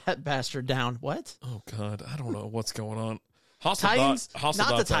take that bastard down. What? Oh God, I don't know what's going on. Titans,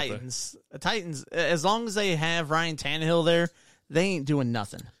 not the Titans. The Titans, as long as they have Ryan Tannehill there, they ain't doing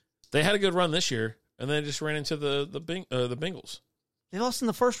nothing. They had a good run this year, and then just ran into the Bengals. They lost in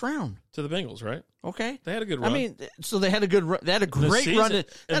the first round To the Bengals, right? Okay, They had a good run. I mean, so they had a good run. They had a great run. season-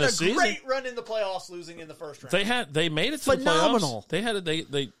 They in had the a season. great run in the playoffs, losing in the first round. they made it to Phenomenal. the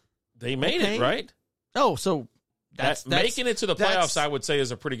playoffs. They made Okay. it, right? Oh, so that's making it to the that's- playoffs, I would say,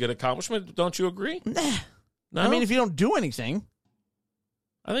 is a pretty good accomplishment. Don't you agree? Nah. No, I mean, if you don't do anything,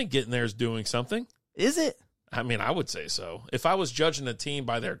 I think getting there is doing something. is it? I mean, I would say so. If I was judging a team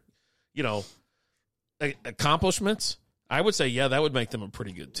by their, accomplishments, I would say, yeah, that would make them a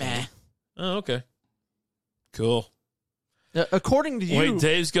pretty good team. Nah. Oh, okay. Cool. According to you, Wait,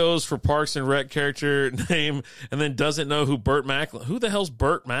 Dave's goes for Parks and Rec character name and then doesn't know who Burt Macklin. Who the hell's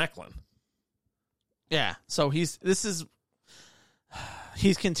Burt Macklin? yeah. So he's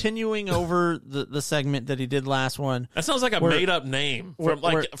continuing over the segment that he did last one, That sounds like a made up name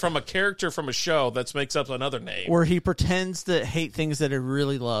from a character from a show that makes up another name. where he pretends to hate things that he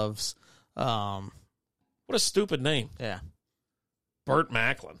really loves. What a stupid name. Yeah. Burt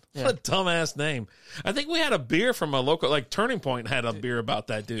Macklin. Yeah. What a dumbass name. I think we had a beer from a local, like Turning Point had a beer about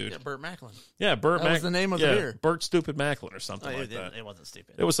that dude. Yeah, Burt Macklin. Yeah, Burt That was Macklin. the name of the beer. Burt Stupid Macklin or something like that. It wasn't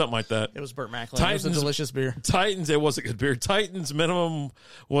stupid. It was something like that. It was Burt Macklin. It was a delicious beer. Titans, it was a good beer. Titans minimum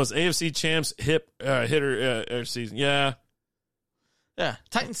was AFC champs hitter season. Yeah. Yeah.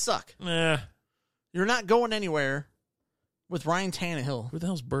 Titans suck. Nah. You're not going anywhere with Ryan Tannehill. Who the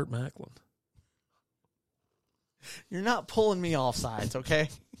hell's Burt Macklin? You're not pulling me off sides, okay?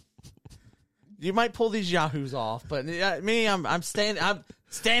 You might pull these yahoos off, but me, I'm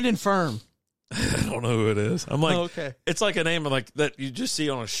standing firm. I don't know who it is. I'm like, okay. It's like a name like that you just see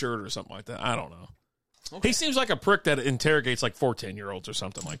on a shirt or something like that. I don't know. Okay. He seems like a prick that interrogates like 14-year-olds or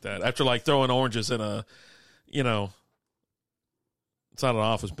something like that. After like throwing oranges in a, it's not an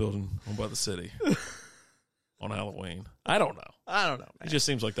office building owned by the city on Halloween. I don't know. He just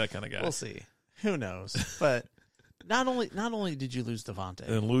seems like that kind of guy. We'll see. Who knows? But not only did you lose Devontae,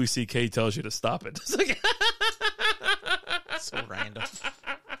 And Louis C.K. tells you to stop it. It's like, so random.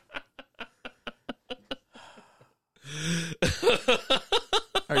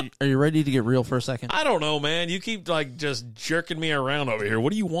 Are you ready to get real for a second? I don't know, man. You keep like just jerking me around over here.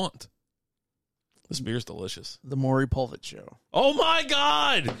 What do you want? This beer's delicious. The Maury Povich Show. Oh my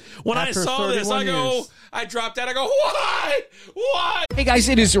God! When After I saw this, 31 years. I dropped out. I go, why? Why? Hey guys,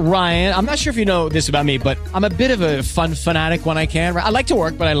 it is Ryan. I'm not sure if you know this about me, but I'm a bit of a fun fanatic when I can. I like to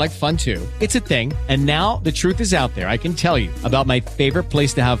work, but I like fun too. It's a thing. And now the truth is out there. I can tell you about my favorite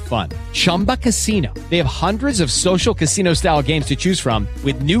place to have fun. Chumba Casino. They have hundreds of social casino style games to choose from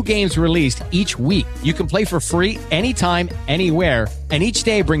with new games released each week. You can play for free anytime, anywhere. And each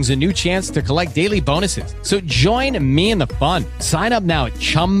day brings a new chance to collect daily bonuses. So join me in the fun. Sign up now at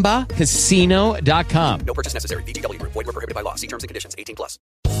ChumbaCasino.com. No purchase necessary. VGW Group. Void where prohibited by law. See terms and conditions. 18+.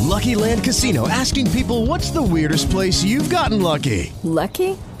 Lucky Land Casino, asking people, what's the weirdest place you've gotten lucky?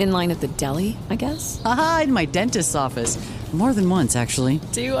 Lucky? In line at the deli, I guess? Aha, in my dentist's office. More than once, actually.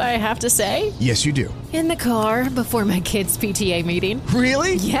 Do I have to say? Yes, you do. In the car before my kids' PTA meeting.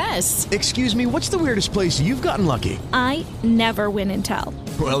 Really? Yes. Excuse me, what's the weirdest place you've gotten lucky? I never win and tell.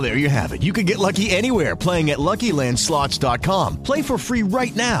 Well, there you have it. You can get lucky anywhere, playing at LuckyLandSlots.com. Play for free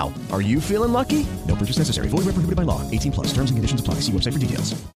right now. Are you feeling lucky? No purchase necessary. Void where prohibited by law. 18 plus. Terms and conditions apply. See website for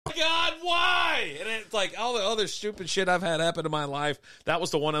details. God, why? And it's like all the other stupid shit I've had happen in my life. That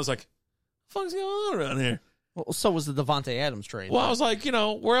was the one I was like, what the fuck's going on around here? Well, so was the Devontae Adams trade. Well, I was like,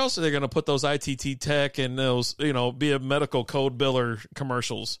 where else are they going to put those ITT Tech and those, be a medical code biller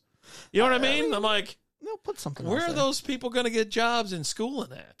commercials? You know what I mean? I'm like, they'll put something. Where are those people going to get jobs in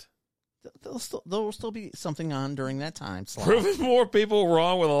schooling at? There will still be something on during that time slot. Proving more people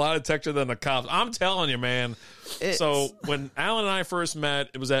wrong with a lot of texture than the cops. I'm telling you, man. So when Alan and I first met,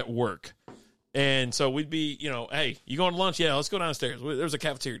 it was at work. And so we'd be, hey, you going to lunch? Yeah, let's go downstairs. There's a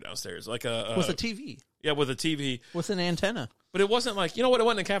cafeteria downstairs. Like with a TV. Yeah, with a TV. With an antenna. But it wasn't like, it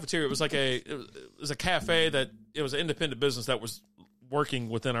wasn't a cafeteria. It was like it was a cafe that, it was an independent business that was working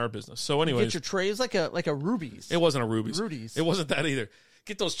within our business. So anyways. Get your trays like a Ruby's. It wasn't a Ruby's. Rudy's. It wasn't that either.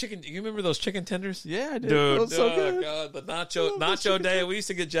 Get those chicken. You remember those chicken tenders? Yeah, I did. Dude, that was so good. God, the nacho day. We used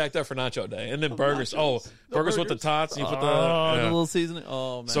to get jacked up for nacho day, and then burgers. Burgers with the tots. You put the little seasoning.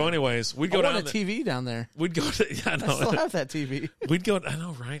 Oh man. So, anyways, we'd go down. A TV down there. We'd go. I know. I still have that TV. We'd go. I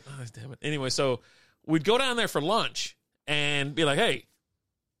know, right? Oh, damn it. Anyway, so we'd go down there for lunch and be like, hey,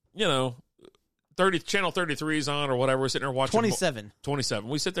 channel 33's on or whatever. We're sitting there watching 27. 27.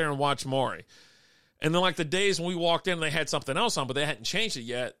 We sit there and watch Maury. And then, like, the days when we walked in, they had something else on, but they hadn't changed it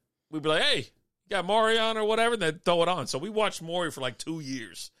yet. We'd be like, hey, you got Maury on or whatever? And they'd throw it on. So we watched Maury for like 2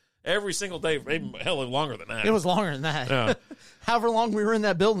 years. Every single day, maybe hell, longer than that. It was longer than that. Yeah. However long we were in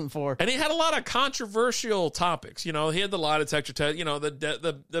that building for. And he had a lot of controversial topics. He had the lie detector test,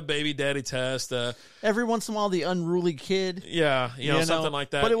 the baby daddy test. Every once in a while, the unruly kid. Yeah, something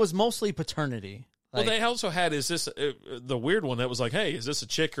like that. But it was mostly paternity. Well, they also had, is this the weird one that was like, hey, is this a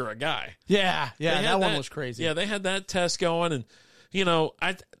chick or a guy? Yeah, that one was crazy. Yeah, they had that test going, and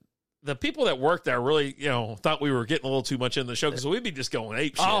the people that worked there really, thought we were getting a little too much in the show because we'd be just going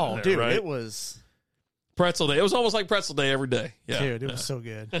ape shit. Oh, there, dude, right? it was pretzel day. It was almost like pretzel day every day. Yeah, dude, it was so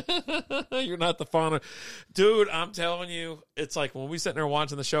good. You're not the fun of, dude. I'm telling you, it's like when we sitting there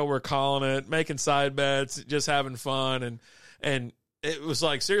watching the show, we're calling it, making side bets, just having fun, and. It was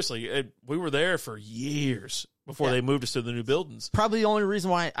like, seriously, we were there for years before they moved us to the new buildings. Probably the only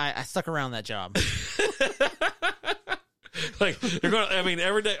reason why I stuck around that job.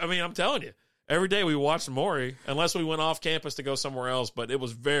 Every day, I'm telling you, every day we watched Maury, unless we went off campus to go somewhere else, but it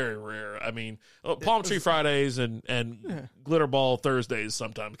was very rare. Palm Tree Fridays and Glitter Ball Thursdays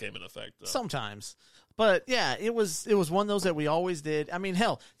sometimes came in effect. Though. Sometimes. But yeah, it was one of those that we always did.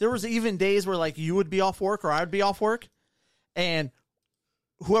 Hell, there was even days where like you would be off work or I would be off work, and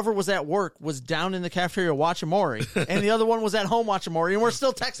whoever was at work was down in the cafeteria watching Maury, and the other one was at home watching Maury, and we're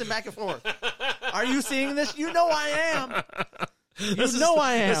still texting back and forth. Are you seeing this? You know I am. This is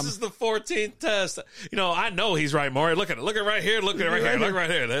the 14th test. I know he's right, Maury. Look at it. Look at it right here. Look at it right here. Look right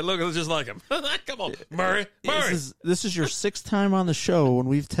here. They look just like him. Come on, Maury. This is your 6th time on the show when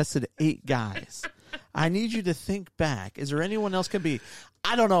we've tested 8 guys. I need you to think back. Is there anyone else can be?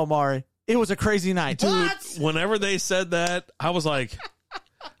 I don't know, Maury. It was a crazy night. Dude, what? Whenever they said that, I was like...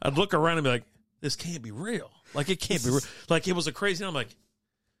 I'd look around and be like, this can't be real. Like, it can't be real. Like, it was a crazy night. I'm like,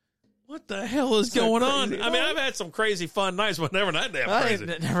 what the hell is going on? I've had some crazy fun nights, but never that damn crazy.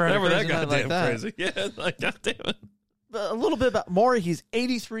 Never that goddamn crazy. Yeah, like, goddamn it. A little bit about Maury. He's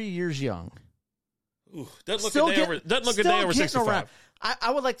 83 years young. Ooh, doesn't look a day over 65. Around.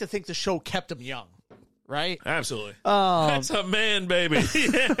 I would like to think the show kept him young. Right? Absolutely. That's a man, baby.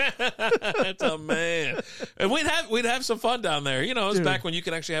 That's a man. And we'd have some fun down there. It was back when you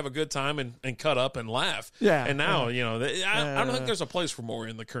could actually have a good time and cut up and laugh. Yeah. And now, I don't think there's a place for Maury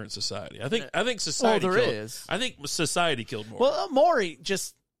in the current society. I think society is. I think society killed Maury. Well, Maury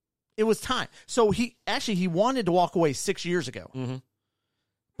it was time. So he wanted to walk away 6 years ago. Mm-hmm.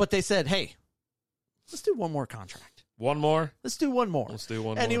 But they said, hey, let's do one more contract. One more? Let's do one more.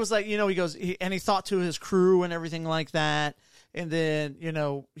 And he was like, he goes, he thought to his crew and everything like that. And then,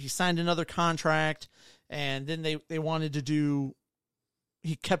 he signed another contract. And then they wanted to do,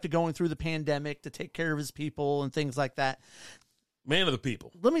 he kept it going through the pandemic to take care of his people and things like that. Man of the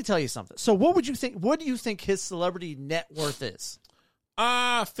people. Let me tell you something. So what do you think his celebrity net worth is?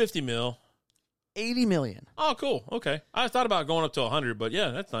 50 mil. 80 million. Oh, cool. Okay. I thought about going up to 100, but yeah,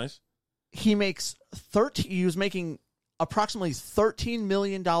 that's nice. He was making approximately $13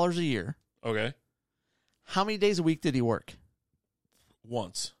 million a year. Okay. How many days a week did he work?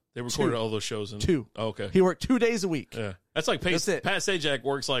 Once. They recorded all those shows in 2. Oh, okay. He worked 2 days a week. Yeah. That's like Pat Sajak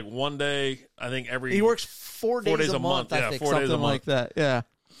works like one day, I think He works 4 days a month, I think, something like that. Yeah.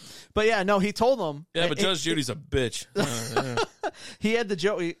 But yeah, no, he told them. Yeah, but Judge Judy's a bitch. He had the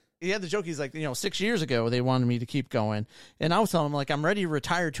joke. He had the joke. He's like, 6 years ago, they wanted me to keep going. And I was telling him, like, I'm ready to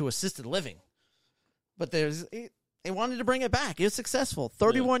retire to assisted living. But they wanted to bring it back. It was successful.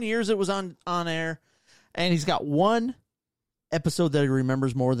 31 years it was on air. And he's got one episode that he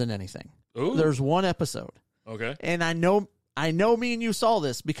remembers more than anything. Ooh. There's one episode. Okay. And I know me and you saw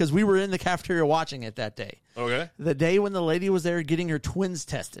this because we were in the cafeteria watching it that day. Okay. The day when the lady was there getting her twins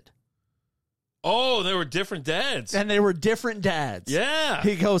tested. Oh, they were different dads. And they were different dads. Yeah.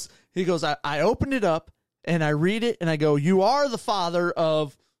 He goes, I opened it up and I read it and I go, you are the father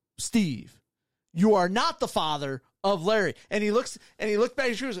of Steve. You are not the father of Larry. And he looked back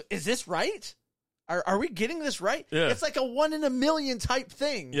and he goes, is this right? Are we getting this right? Yeah. It's like a 1 in a million type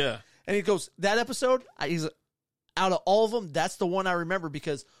thing. Yeah. And he goes, that episode, he's out of all of them, that's the one I remember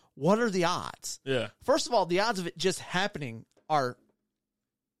because what are the odds? Yeah. First of all, the odds of it just happening are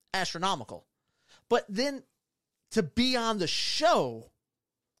astronomical. But then to be on the show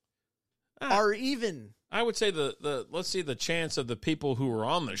are even. I would say let's see the chance of the people who were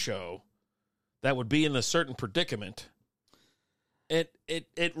on the show that would be in a certain predicament.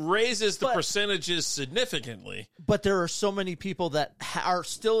 It raises the percentages significantly. But there are so many people that are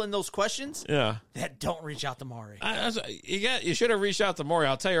still in those questions. Yeah. That don't reach out to Maury. You should have reached out to Maury.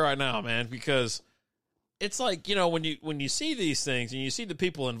 I'll tell you right now, man, because it's like, when you see these things and you see the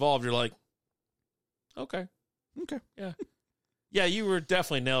people involved, you're like, okay. Yeah. Yeah, you were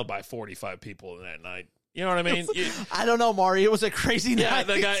definitely nailed by 45 people in that night. You know what I mean? I don't know, Maury. It was a crazy night. Yeah,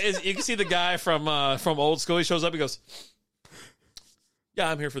 the guy you can see the guy from Old School. He shows up. He goes, "Yeah,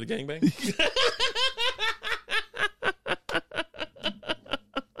 I'm here for the gangbang."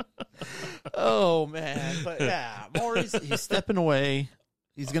 Oh man, but yeah, Maury's he's stepping away.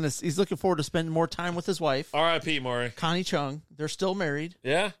 He's looking forward to spending more time with his wife. R.I.P. Maury. Connie Chung. They're still married.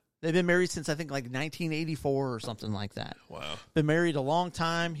 Yeah. They've been married since I think like 1984 or something like that. Wow. Been married a long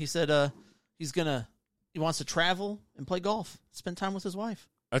time. He said he wants to travel and play golf, spend time with his wife.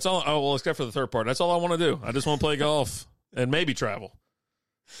 That's all. Oh, well, except for the third part. That's all I want to do. I just want to play golf and maybe travel.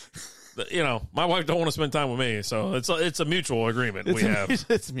 My wife don't want to spend time with me, so it's a mutual agreement we have.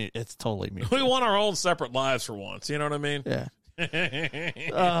 It's totally mutual. We want our own separate lives for once. You know what I mean? Yeah.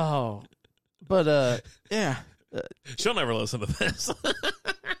 Oh, but yeah. She'll never listen to this.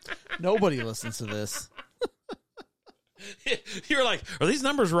 Nobody listens to this. You're like, are these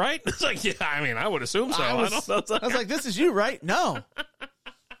numbers right? It's like, yeah, I mean, I would assume so. I was like, this is you, right? No.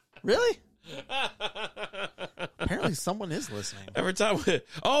 Really? Apparently someone is listening. Every time I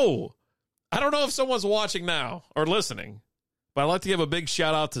don't know if someone's watching now or listening, but I'd like to give a big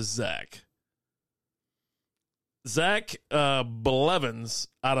shout out to Zach. Zach Blevins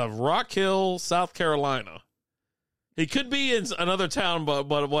out of Rock Hill, South Carolina. He could be in another town, but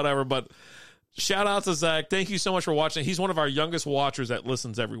whatever. But shout out to Zach. Thank you so much for watching. He's one of our youngest watchers that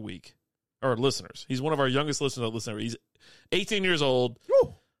listens every week. Or listeners. He's one of our youngest listeners that listen. He's 18 years old.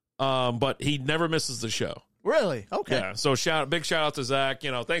 But he never misses the show. Really? Okay. Yeah. So big shout out to Zach.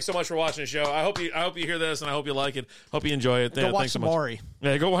 Thanks so much for watching the show. I hope you hear this and I hope you like it. Hope you enjoy it. Go watch some Maury.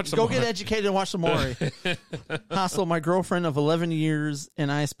 Yeah, go watch some Go get educated and watch some Maury. Hassel, my girlfriend of 11 years,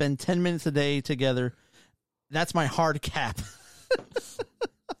 and I spend 10 minutes a day together. That's my hard cap.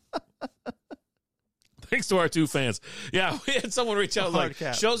 Thanks to our 2 fans. Yeah, we had someone reach out like,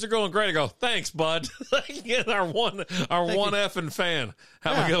 shows are going great. I go, thanks, bud. Get our one effing fan.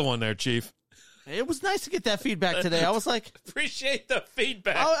 Have a good one there, Chief. It was nice to get that feedback today. I was like, appreciate the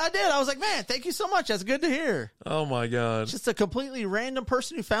feedback. I did. I was like, man, thank you so much. That's good to hear. Oh my God. Just a completely random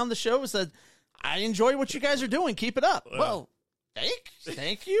person who found the show and said, I enjoy what you guys are doing. Keep it up. Well,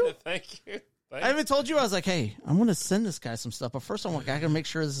 thank you. Thank you. I even told you, I was like, hey, I'm going to send this guy some stuff, but first I got to make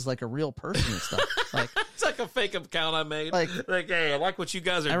sure this is like a real person and stuff. Like, it's like a fake account I made. Like, hey, I like what you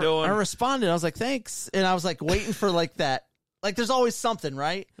guys are doing. I responded. I was like, thanks. And I was like waiting for like that. Like, there's always something,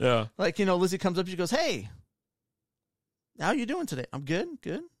 right? Yeah. Like, Lizzie comes up, she goes, hey, how you doing today? I'm good.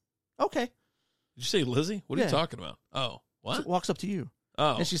 Good. Okay. Did you say Lizzie? What are you talking about? Oh, what? She walks up to you.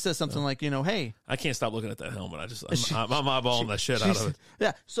 Oh. And she says something like, hey. I can't stop looking at that helmet. I'm eyeballing that shit out of it.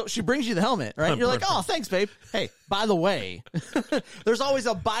 Yeah. So she brings you the helmet, right? You're like, oh, thanks, babe. Hey, by the way. There's always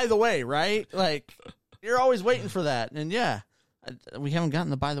a by the way, right? Like, you're always waiting for that. And yeah, we haven't gotten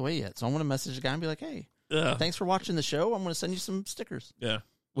the by the way yet. So I'm going to message the guy and be like, hey, thanks for watching the show. I'm going to send you some stickers. Yeah.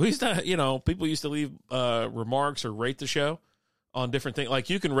 We used to, people used to leave remarks or rate the show on different things. Like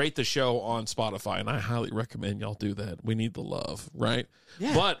you can rate the show on Spotify, and I highly recommend y'all do that. We need the love, right?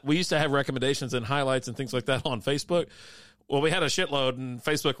 Yeah. But we used to have recommendations and highlights and things like that on Facebook. Well, we had a shitload, and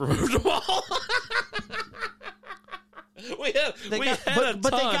Facebook removed them all. But they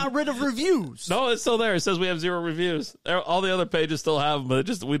got rid of reviews. No, it's still there. It says we have 0 reviews. All the other pages still have them,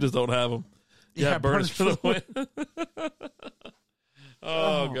 but we just don't have them. Yeah, burn us for the win.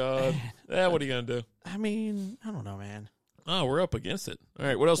 Oh, God. Man. Yeah, what are you going to do? I mean, I don't know, man. Oh, we're up against it. All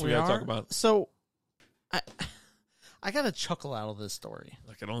right, what else we got to talk about? So, I got a chuckle out of this story.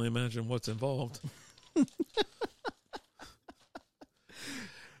 I can only imagine what's involved.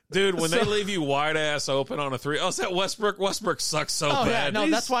 Dude, when they leave you wide ass open on a 3, is that Westbrook? Westbrook sucks so bad. Yeah, no,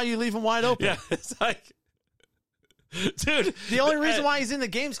 that's why you leave him wide open. Yeah, it's like, dude. The only reason why he's in the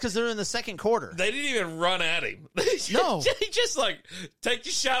game is because they're in the second quarter. They didn't even run at him. No. He just take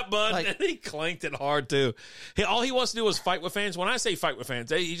your shot, bud, and he clanked it hard too. All he wants to do is fight with fans. When I say fight with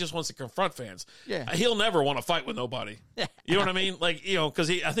fans, he just wants to confront fans. Yeah. He'll never want to fight with nobody. Yeah. You know what I mean? Because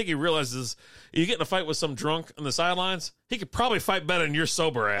I think he realizes you get in a fight with some drunk on the sidelines, he could probably fight better than your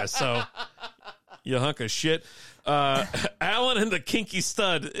sober ass. So, you hunk of shit. Alan and the Kinky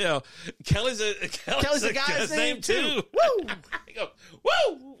Stud. Kelly's a guy's name too. Woo! I go,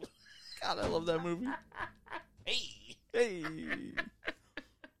 woo! God, I love that movie. Hey.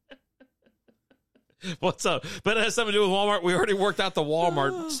 What's up? But it has something to do with Walmart. We already worked out the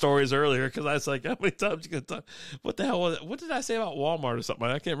Walmart stories earlier because I was like, how many times you gonna talk? What the hell was it? What did I say about Walmart or something?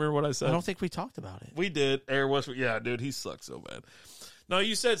 I can't remember what I said. I don't think we talked about it. We did. Air Westbrook. Yeah, dude, he sucks so bad. No,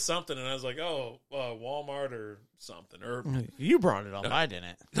 you said something, and I was like, Walmart or something. Or you brought it up. I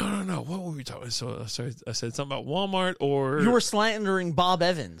didn't. No. What were we talking? So sorry, I said something about Walmart or you were slandering Bob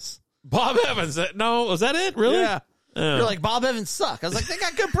Evans. Bob Evans. No, was that it? Really? Yeah. You're like, Bob Evans suck. I was like, they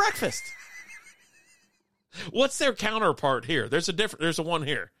got good breakfast. What's their counterpart here? There's a one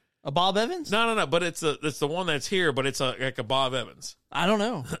here. A Bob Evans? No. But it's the one that's here, but it's like a Bob Evans. I don't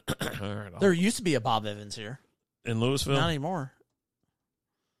know. All right, there used to be a Bob Evans here in Louisville. Not anymore.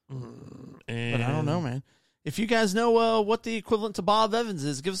 And but I don't know, man. If you guys know what the equivalent to Bob Evans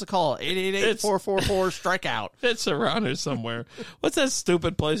is, give us a call. 888-444-STRIKEOUT. It's around here somewhere. What's that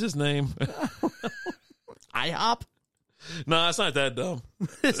stupid place's name? IHOP? No, it's not that dumb.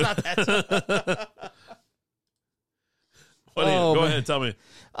 It's not that dumb. Go ahead, tell me.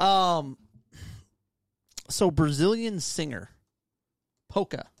 So Brazilian singer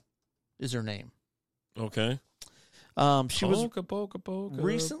Polka is her name. Okay. She was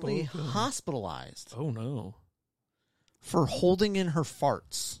recently hospitalized. Oh no! For holding in her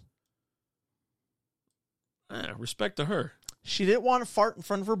farts. Respect to her. She didn't want to fart in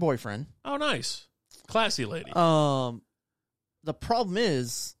front of her boyfriend. Oh, nice, classy lady. The problem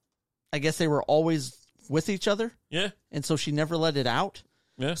is, I guess they were always with each other. Yeah, and so she never let it out.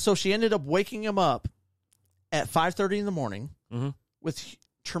 Yeah, so she ended up waking him up at 5:30 in the morning with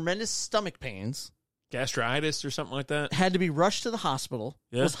tremendous stomach pains. Gastritis or something like that. Had to be rushed to the hospital.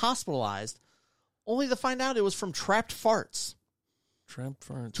 Yeah. Was hospitalized, only to find out it was from trapped farts. Trapped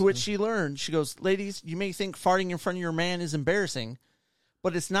farts. To which she learned, she goes, ladies, you may think farting in front of your man is embarrassing,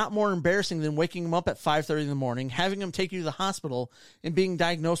 but it's not more embarrassing than waking him up at 5:30 in the morning, having him take you to the hospital, and being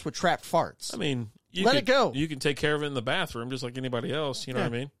diagnosed with trapped farts. I mean, it go. You can take care of it in the bathroom just like anybody else. You know what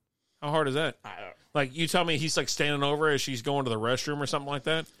I mean? How hard is that? Like, you tell me he's like standing over as she's going to the restroom or something like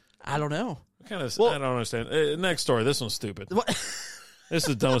that? I don't know. I don't understand. Next story. This one's stupid. This is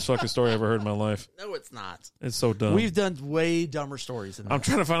the dumbest fucking story I ever heard in my life. No, it's not. It's so dumb. We've done way dumber stories than that. I'm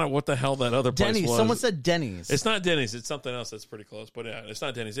trying to find out what the hell that other place Denny's. was. Someone said Denny's. It's not Denny's. It's something else that's pretty close. But yeah, it's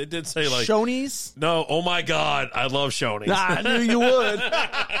not Denny's. It did say like Shoney's? No. Oh my God. I love Shoney's. I knew you would.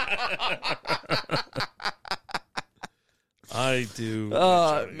 I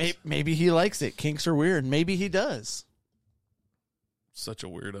do. Maybe he likes it. Kinks are weird. Maybe he does. Such a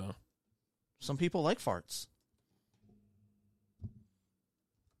weirdo. Some people like farts.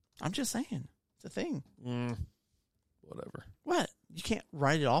 I'm just saying. It's a thing. Whatever. What? You can't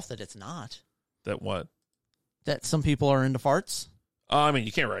write it off that it's not. That what? That some people are into farts? I mean,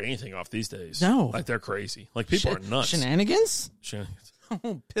 you can't write anything off these days. No. Like, they're crazy. Like, people are nuts. Shenanigans? Shenanigans.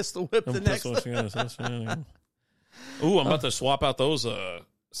 Pistol whip the next. Ooh, I'm about to swap out those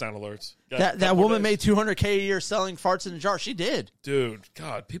sound alerts. That woman made $200K a year selling farts in a jar. She did. Dude,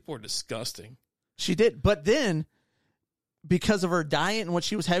 God, people are disgusting. She did. But then, because of her diet and what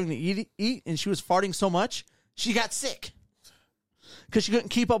she was having to eat, and she was farting so much, she got sick. Because she couldn't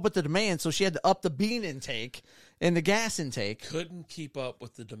keep up with the demand, so she had to up the bean intake and the gas intake. Couldn't keep up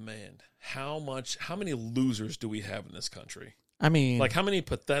with the demand. How many losers do we have in this country? I mean, like, how many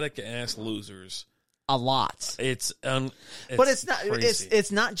pathetic ass losers a lot. But it's not. crazy.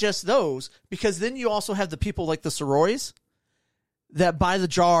 It's not just those, because then you also have the people like the Sorois that buy the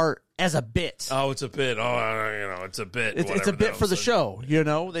jar as a bit. Oh, it's a bit. Oh, it's a bit. It's a bit for the show.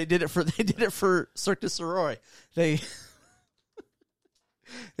 They did it for Cirque du Soroy.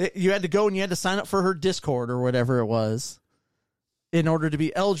 You had to go and you had to sign up for her Discord or whatever it was in order to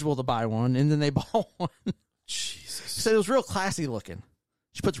be eligible to buy one, and then they bought one. Jesus. So it was real classy looking.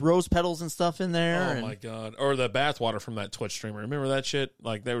 She puts rose petals and stuff in there. Oh, my God. Or the bathwater from that Twitch streamer. Remember that shit?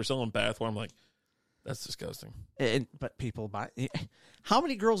 Like, they were selling bathwater. I'm like, that's disgusting. But people buy. How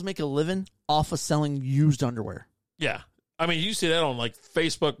many girls make a living off of selling used underwear? Yeah. I mean, you see that on, like,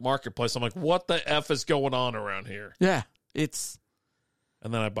 Facebook Marketplace. I'm like, what the F is going on around here? Yeah. It's...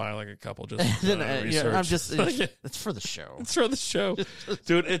 And then I buy, like, a couple just research. Yeah, I'm just... It's for the show. It's for the show.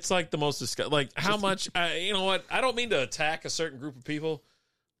 Dude, it's, like, the most disgusting. Like, how much... you know what? I don't mean to attack a certain group of people.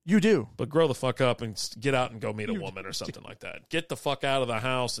 You do. But grow the fuck up and get out and go meet a woman or something like that. Get the fuck out of the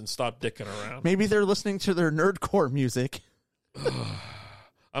house and stop dicking around. Maybe they're listening to their nerdcore music.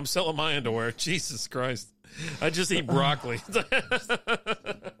 I'm selling my underwear. Jesus Christ. I just eat broccoli. That's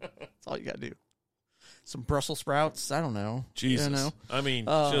all you got to do. Some Brussels sprouts. I don't know. Jesus. I mean,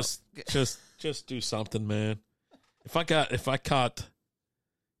 just do something, man. If I caught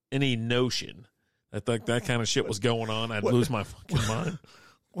any notion that that kind of shit was going on, I'd lose my fucking mind.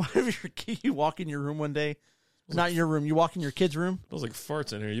 What if you walk in your room one day? Not in your room. You walk in your kid's room. It was like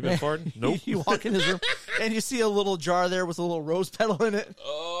farts in here. You been farting? Nope. You walk in his room and you see a little jar there with a little rose petal in it.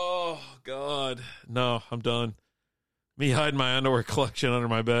 Oh, God. No, I'm done. Me hiding my underwear collection under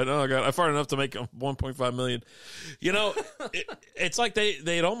my bed. Oh, God. I farted enough to make $1.5 million. It's like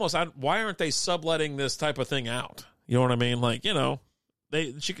they'd almost... why aren't they subletting this type of thing out? You know what I mean? Like,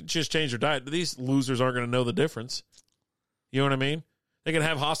 she could just change her diet. These losers aren't going to know the difference. You know what I mean? They can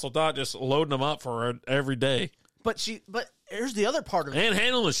have Hostile Dot just loading them up for her every day. But here's the other part of it. And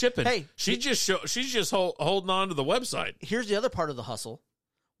handling the shipping. Hey, she's just holding on to the website. Here's the other part of the hustle.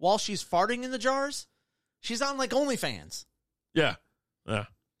 While she's farting in the jars, she's on like OnlyFans. Yeah.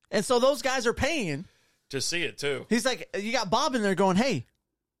 And so those guys are paying to see it too. He's like, you got Bob in there going, "Hey,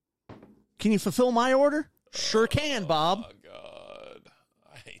 can you fulfill my order?" Sure can, Bob. Oh God,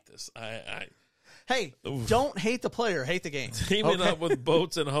 I hate this. Hey, don't hate the player, hate the game. Teaming up with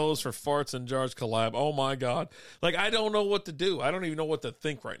Boats and Hoes for Farts and Jars collab. Oh my God. Like, I don't know what to do. I don't even know what to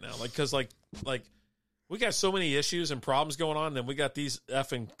think right now. Like, cause like we got so many issues and problems going on, and we got these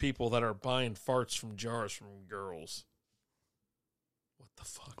effing people that are buying farts from jars from girls. What the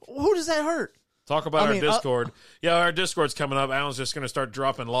fuck? Who does that hurt? Talk about our Discord. Yeah, our Discord's coming up. Alan's just going to start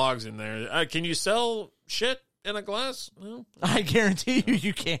dropping logs in there. Can you sell shit in a glass? No. I guarantee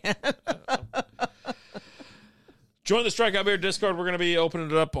you can. Join the Strikeout Beer Discord. We're going to be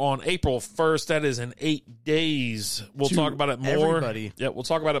opening it up on April 1st. That is in 8 days. We'll talk about it more. Everybody. Yeah, we'll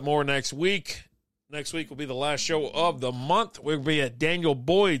talk about it more next week. Next week will be the last show of the month. We'll be at Daniel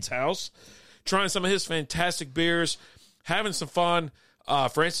Boyd's house, trying some of his fantastic beers, having some fun.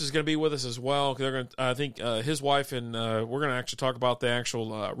 Francis is going to be with us as well. They're going to, I think his wife and we're going to actually talk about the actual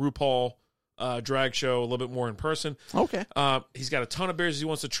RuPaul drag show a little bit more in person. Okay. He's got a ton of beers he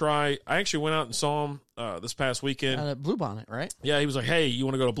wants to try. I actually went out and saw him this past weekend. At Blue Bonnet, right? Yeah, he was like, "Hey, you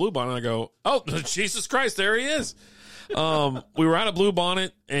want to go to Blue Bonnet?" And I go, "Oh, Jesus Christ, there he is." We were out at Blue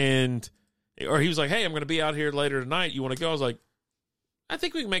Bonnet, or he was like, "Hey, I'm going to be out here later tonight. You want to go?" I was like, I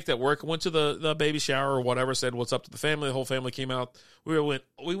think we can make that work. Went to the baby shower or whatever, said what's up to the family. The whole family came out. We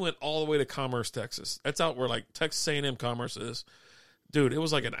went all the way to Commerce, Texas. That's out where like Texas A&M Commerce is. Dude, it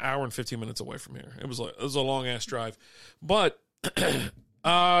was like an hour and 15 minutes away from here. It was a long ass drive. But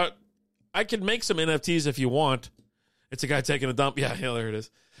I can make some NFTs if you want. It's a guy taking a dump. Yeah, there it is.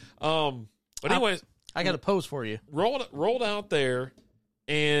 But anyways, I got a pose for you. Rolled out there,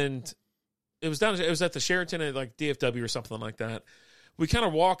 and it was at the Sheraton at like DFW or something like that. We kind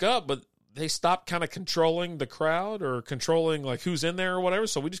of walk up, but they stopped kind of controlling the crowd or controlling like who's in there or whatever.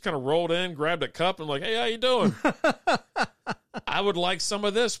 So we just kind of rolled in, grabbed a cup, and like, "Hey, how you doing?" I would like some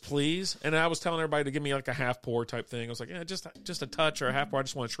of this, please. And I was telling everybody to give me like a half pour type thing. I was like, "Yeah, just a touch or a half pour. I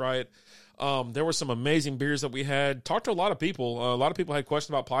just want to try it." There were some amazing beers that we had. Talked to a lot of people. A lot of people had questions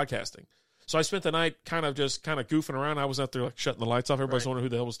about podcasting. So I spent the night kind of goofing around. I was out there like shutting the lights off. Everybody's wondering who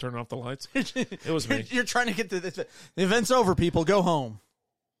the hell was turning off the lights. It was me. You're trying to get the event's over, people. Go home.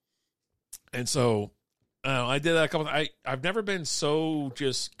 And so I did that a couple of I've never been so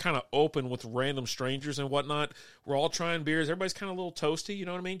just kind of open with random strangers and whatnot. We're all trying beers. Everybody's kind of a little toasty, you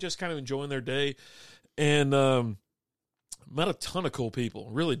know what I mean? Just kind of enjoying their day. And met a ton of cool people.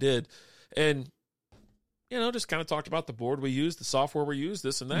 Really did. And just kind of talked about the board we use, the software we use,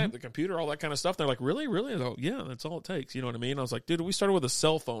 this and that, the computer, all that kind of stuff. They're like, really? I go, yeah, that's all it takes. You know what I mean? I was like, dude, we started with a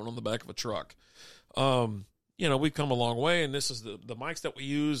cell phone on the back of a truck. We've come a long way, and this is the mics that we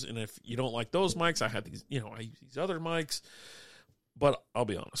use. And if you don't like those mics, I had these, I use these other mics. But I'll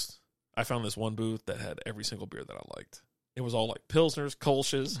be honest, I found this one booth that had every single beer that I liked. It was all like Pilsners,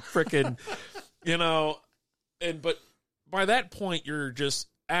 Kolsch's, frickin', but by that point, you're just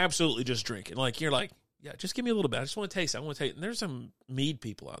absolutely just drinking. Like, you're like, yeah, just give me a little bit. I just want to taste it. I want to taste it. And there's some mead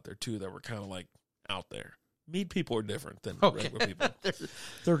people out there, too, that were kind of like out there. Mead people are different than regular people.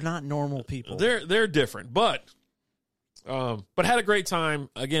 They're not normal people. They're different, but had a great time.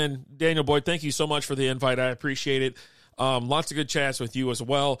 Again, Daniel Boyd, thank you so much for the invite. I appreciate it. Lots of good chats with you as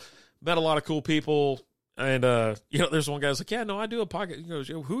well. Met a lot of cool people. And, there's one guy who's like, yeah, no, I do a podcast. He goes,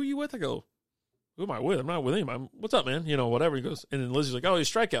 who are you with? I go, who am I with? I'm not with him. What's up, man? Whatever. He goes, and then Lizzie's like, oh, he's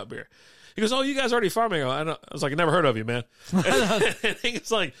Strikeout Beer. He goes, oh, you guys already follow me. I was like, I never heard of you, man. And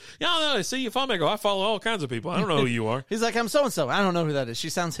he's like, yeah, no, I see you follow me. I go, I follow all kinds of people. I don't know who you are. He's like, I'm so-and-so. I don't know who that is. She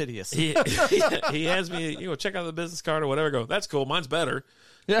sounds hideous. He hands me, check out the business card or whatever. I go, that's cool. Mine's better.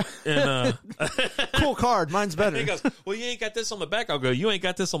 Yeah. And cool card. Mine's better. He goes, well, you ain't got this on the back. I'll go, you ain't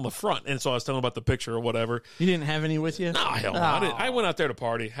got this on the front. And so I was telling him about the picture or whatever. You didn't have any with you? No, hell no. I went out there to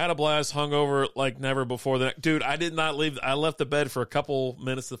party. Had a blast. Hungover like never before. Dude, I did not leave. I left the bed for a couple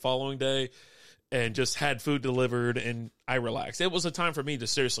minutes the following day and just had food delivered, and I relaxed. It was a time for me to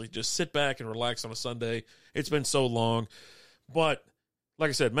seriously just sit back and relax on a Sunday. It's been so long. But like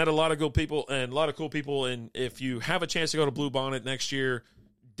I said, met a lot of good people and a lot of cool people. And if you have a chance to go to Blue Bonnet next year,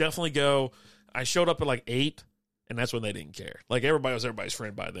 definitely go. I showed up at like 8, and that's when they didn't care. Like, everybody was everybody's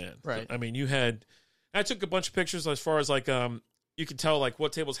friend by then. Right. I mean, I took a bunch of pictures as far as like, you could tell like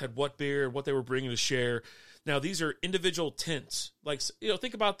what tables had what beer, what they were bringing to share. Now, these are individual tents. Like,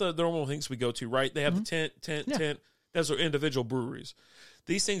 think about the normal things we go to, right? They have the tent. Those are individual breweries.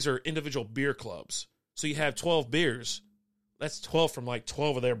 These things are individual beer clubs. So you have 12 beers. That's 12 from like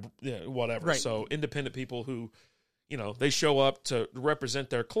 12 of their whatever. Right. So independent people who, they show up to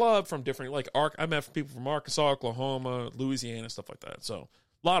represent their club from different, like, I met people from Arkansas, Oklahoma, Louisiana, stuff like that. So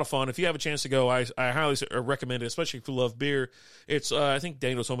a lot of fun. If you have a chance to go, I highly recommend it, especially if you love beer. It's I think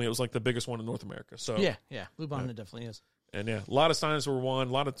Daniel told me it was like the biggest one in North America. So yeah, Blue Bonnet definitely is. And a lot of signs were won,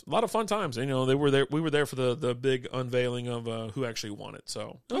 a lot of fun times. And they were there. We were there for the big unveiling of who actually won it.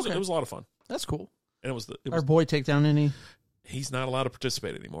 So it was a lot of fun. That's cool. And it was our boy take down any. He's not allowed to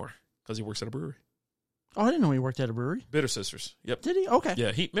participate anymore because he works at a brewery. Oh, I didn't know he worked at a brewery. Bitter Sisters. Yep. Did he? Okay.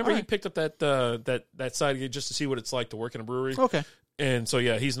 Yeah. He picked up that side just to see what it's like to work in a brewery. Okay. And so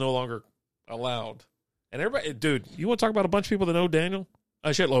he's no longer allowed. And everybody, dude, you want to talk about a bunch of people that know Daniel? A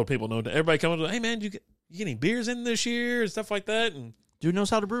shitload of people know. Everybody comes, hey man, you get any beers in this year and stuff like that? And dude knows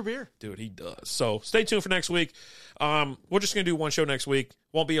how to brew beer. Dude, he does. So stay tuned for next week. We're just gonna do one show next week.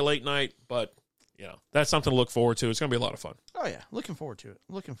 Won't be a late night, but that's something to look forward to. It's gonna be a lot of fun. Oh yeah, looking forward to it.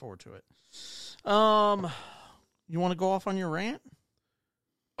 You want to go off on your rant?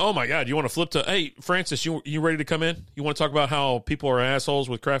 Oh my God! You want to flip to? Hey, Francis, you ready to come in? You want to talk about how people are assholes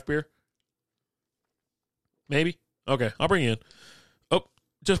with craft beer? Maybe. Okay, I'll bring you in. Oh,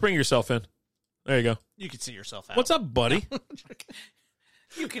 just bring yourself in. There you go. You can see yourself out. What's up, buddy?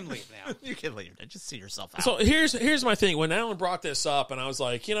 You can leave now. You can leave now. Just see yourself out. So here's my thing. When Alan brought this up, and I was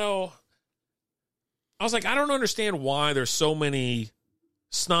like, I don't understand why there's so many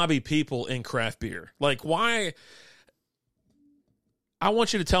snobby people in craft beer. Like, why? I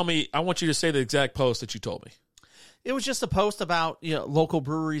want you to tell me. I want you to say the exact post that you told me. It was just a post about local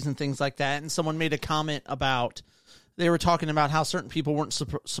breweries and things like that, and someone made a comment about they were talking about how certain people weren't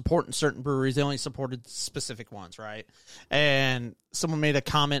supporting certain breweries; they only supported specific ones, right? And someone made a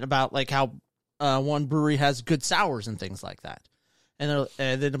comment about like how one brewery has good sours and things like that, and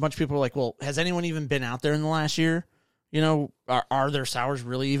then a bunch of people were like, "Well, has anyone even been out there in the last year? Are their sours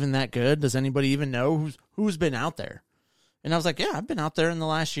really even that good? Does anybody even know who's been out there?" And I was like, "Yeah, I've been out there in the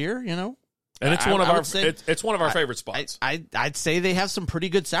last year, And it's one of our favorite spots. I'd say they have some pretty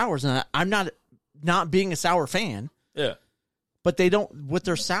good sours, and I'm not being a sour fan. Yeah, but they don't with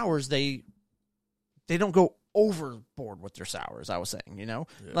their sours. They don't go overboard with their sours. I was saying,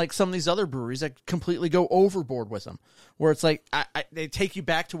 like some of these other breweries that completely go overboard with them, where it's like they take you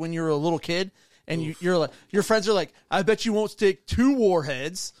back to when you were a little kid, and you're like your friends are like, I bet you won't stick 2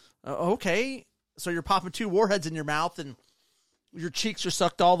 Warheads. Okay, so you're popping 2 Warheads in your mouth and your cheeks are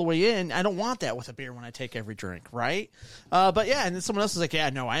sucked all the way in. I don't want that with a beer when I take every drink, right? But yeah, and then someone else is like, yeah,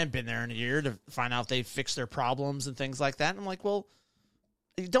 no, I haven't been there in a year to find out if they fixed their problems and things like that. And I'm like, well,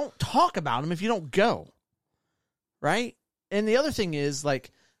 you don't talk about them if you don't go, right? And the other thing is,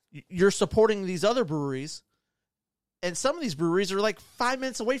 like, you're supporting these other breweries, and some of these breweries are like 5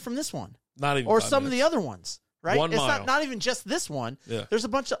 minutes away from this one. Not even, or 5 some minutes. of the other ones, right? 1 it's mile. not even just this one. Yeah. There's a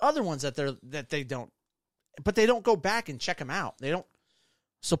bunch of other ones that they don't, but they don't go back and check them out. They don't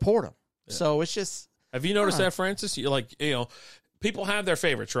support them. Yeah. So it's just. Have you noticed that, Francis? You people have their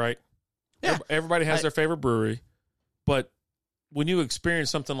favorites, right? Yeah. Everybody has their favorite brewery, but when you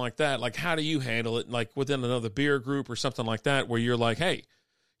experience something like that, like how do you handle it? Like within another beer group or something like that, where you're like, hey,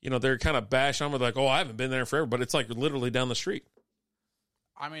 they're kind of bash on with like, oh, I haven't been there forever, but it's like literally down the street.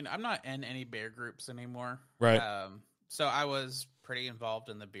 I mean, I'm not in any beer groups anymore. Right. So I was pretty involved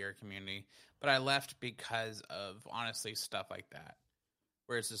in the beer community, but I left because of, honestly, stuff like that.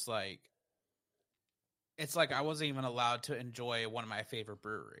 Where it's just like, I wasn't even allowed to enjoy one of my favorite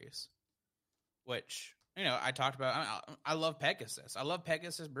breweries. Which, I talked about. I love Pegasus. I love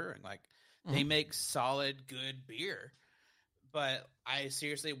Pegasus Brewing. Like, they make solid, good beer. But I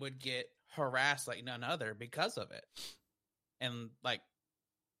seriously would get harassed like none other because of it. And, like,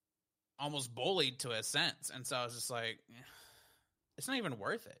 almost bullied to a sense. And so I was just like, it's not even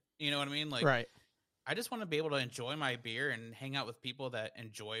worth it. You know what I mean? Like, right. I just want to be able to enjoy my beer and hang out with people that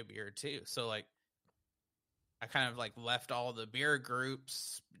enjoy beer too. So like, I kind of like left all the beer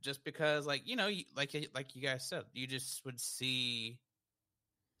groups just because like, like you guys said, you just would see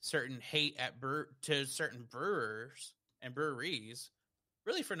certain hate to certain brewers and breweries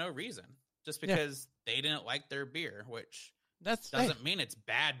really for no reason, just because they didn't like their beer, which doesn't mean it's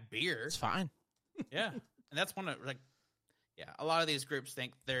bad beer. It's fine. Yeah. And that's one of a lot of these groups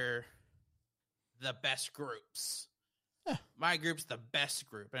think they're the best groups. Yeah. My group's the best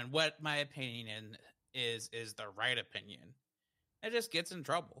group, and what my opinion is the right opinion. It just gets in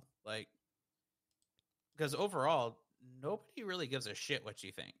trouble, like, because overall nobody really gives a shit what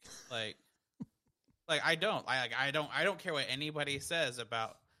you think. Like I don't care what anybody says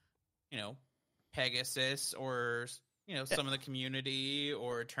about Pegasus or some of the community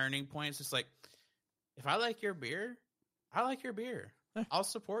or Turning Points. It's like, if I like your beer, I like your beer. I'll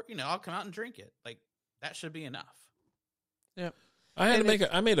support, I'll come out and drink it. Like, that should be enough. Yeah. I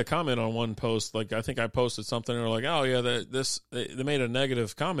made a comment on one post. Like, I think I posted something and they're like, oh yeah, they made a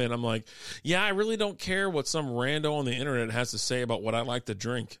negative comment. I'm like, yeah, I really don't care what some rando on the internet has to say about what I like to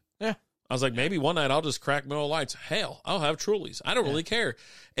drink. Yeah. I was like, maybe one night I'll just crack Miller Lights. Hell, I'll have Trulies. I don't really care.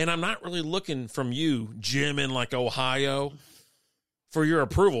 And I'm not really looking from you, Jim, in like Ohio, for your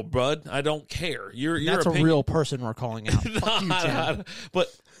approval, bud. I don't care. That's a real person we're calling out. Fuck you, Jim.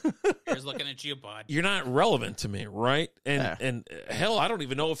 But here's looking at you, bud. You're not relevant to me, right? And hell, I don't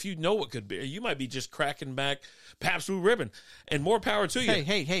even know if you know what could be. You might be just cracking back Pabst Blue Ribbon, and more power to you.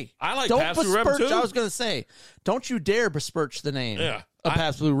 Hey! I like don't Pabst Blue Ribbon too. I was going to say, don't you dare besmirch the name of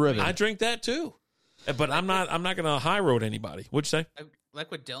Pabst Blue Ribbon. I drink that too, but I'm not going to high road anybody. What'd you say? Like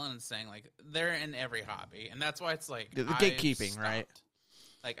what Dylan is saying, like, they're in every hobby, and that's why it's like the gatekeeping, right?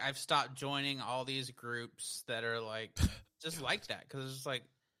 Like, I've stopped joining all these groups that are like just like that, because it's just like,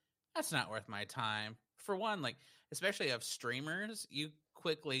 that's not worth my time. For one, like, especially of streamers, you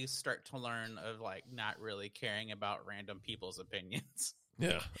quickly start to learn of like not really caring about random people's opinions.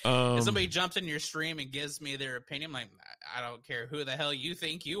 Yeah. If somebody jumps in your stream and gives me their opinion, I'm like, I don't care who the hell you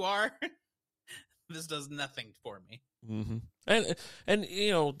think you are. This does nothing for me. Mm-hmm. And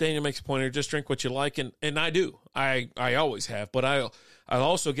Daniel makes a point here, just drink what you like, and I do. I always have, but I'll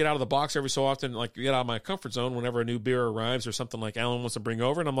also get out of the box every so often, like get out of my comfort zone whenever a new beer arrives or something like Alan wants to bring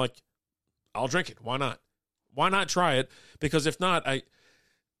over, and I'm like, I'll drink it. Why not? Why not try it? Because if not,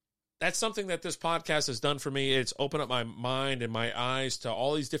 that's something that this podcast has done for me. It's opened up my mind and my eyes to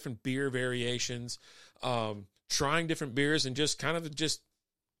all these different beer variations, trying different beers, and just kind of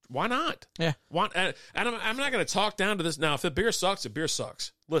why not? Yeah. And I'm not going to talk down to this. Now, if the beer sucks, the beer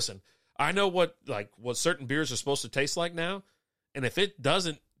sucks. Listen, I know what certain beers are supposed to taste like now, and if it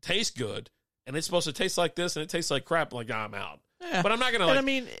doesn't taste good, and it's supposed to taste like this, and it tastes like crap, like, I'm out. Yeah. But I'm not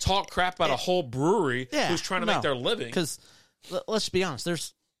going to talk crap about a whole brewery who's trying to make their living. Because let's be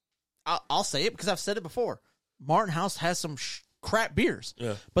honest, I'll say it because I've said it before. Martin House has some crap beers,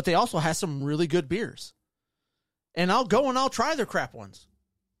 but they also have some really good beers. And I'll go and I'll try their crap ones.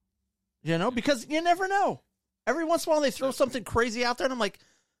 Because you never know. Every once in a while they throw something crazy out there, and I'm like,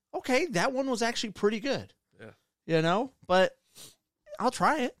 okay, that one was actually pretty good. Yeah. But I'll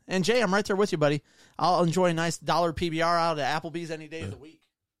try it. And Jay, I'm right there with you, buddy. I'll enjoy a nice $1 PBR out at Applebee's any day of the week.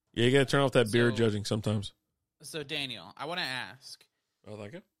 Yeah, you got to turn off that beer judging sometimes. So, Daniel, I want to ask. Oh,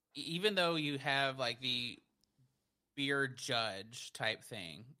 like it? Even though you have like the beer judge type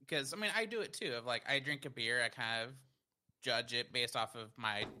thing, because I do it too. Of like, I drink a beer, I kind of judge it based off of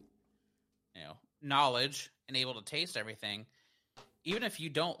my knowledge and able to taste everything. even if you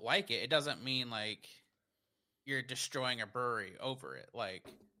don't like it, it doesn't mean like you're destroying a brewery over it. Like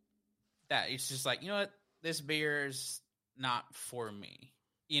that, it's just like, you know what, this beer is not for me.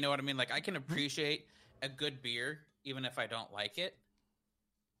 You know what I mean? Like I can appreciate a good beer even if I don't like it.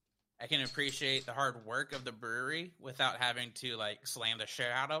 I can appreciate the hard work of the brewery without having to like slam the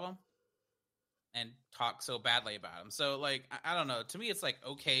shit out of them and talk so badly about them. So like, I don't know. To me, it's like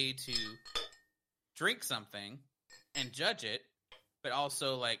okay to drink something and judge it, but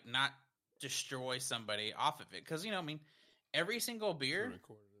also like not destroy somebody off of it. Cause you know, I mean, every single beer,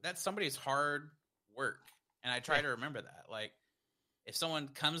 that's somebody's hard work. And I try to remember that. Like if someone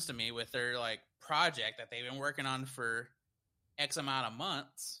comes to me with their like project that they've been working on for X amount of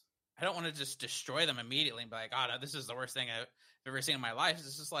months, I don't want to just destroy them immediately and be like, oh, no, this is the worst thing I've ever seen in my life.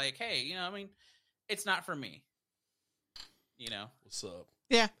 It's just like, hey, you know, I mean, it's not for me. You know? What's up?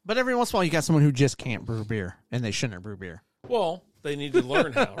 Yeah, but every once in a while you got someone who just can't brew beer, and they shouldn't brew beer. Well, they need to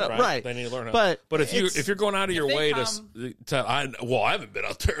learn how, right? Right. They need to learn how. But if you're going out of your way I haven't been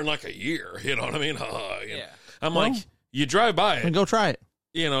out there in like a year. You know what I mean? Yeah. I'm like, you drive by it and go try it.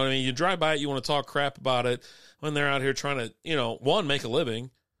 You know what I mean? You drive by it, you want to talk crap about it when they're out here trying to, you know, one, make a living.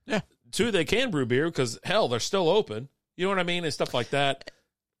 Yeah. Two, they can brew beer because, hell, they're still open. You know what I mean? And stuff like that.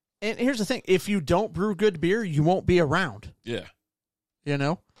 And here's the thing. If you don't brew good beer, you won't be around. Yeah. You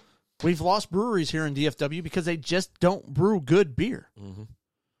know? We've lost breweries here in DFW because they just don't brew good beer. Mm-hmm.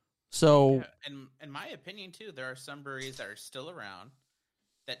 So... Yeah, and in my opinion, too, there are some breweries that are still around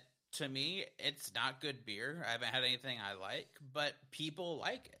that, to me, it's not good beer. I haven't had anything I like, but people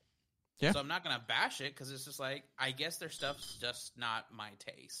like it. Yeah. So I'm not going to bash it because it's just like, I guess their stuff's just not my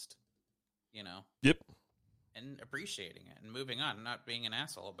taste. You know? Yep. And appreciating it and moving on, not being an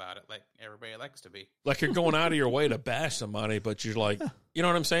asshole about it like everybody likes to be. Like you're going out of your way to bash somebody, but you're like, you know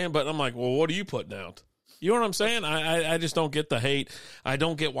what I'm saying? But I'm like, well, what are you putting out? You know what I'm saying? I just don't get the hate. I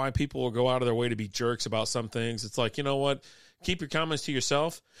don't get why people will go out of their way to be jerks about some things. It's like, you know what? Keep your comments to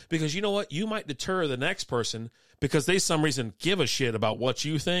yourself because you know what? You might deter the next person because they some reason give a shit about what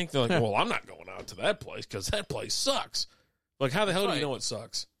you think. They're like, well, I'm not going out to that place because that place sucks. Like, how the hell do you know it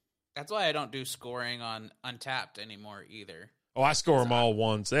sucks? That's why I don't do scoring on Untapped anymore either. Oh, I score them all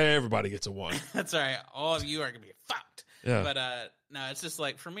ones. Everybody gets a 1. That's all right. All of you are going to be fucked. Yeah. But no, it's just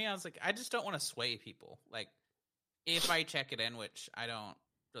like, for me, I was like, I just don't want to sway people. Like, if I check it in, which I don't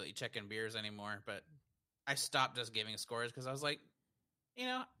really check in beers anymore, but I stopped just giving scores because I was like, you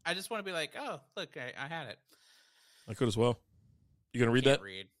know, I just want to be like, oh, look, I had it. I could as well. You going to read that?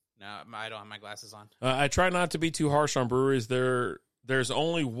 Read. No, I don't have my glasses on. I try not to be too harsh on breweries. There's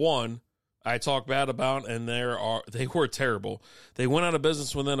only one I talk bad about, and they were terrible. They went out of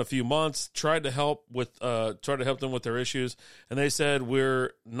business within a few months. Tried to help them with their issues, and they said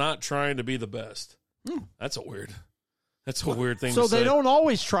we're not trying to be the best. That's a weird thing. So to say. they don't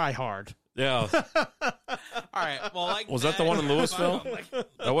always try hard. Yeah. All right. Well, like, was that the one in Louisville?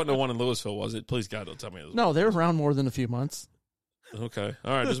 That wasn't the one in Louisville, was it? Please, God, don't tell me. No, they were around more than a few months. Okay.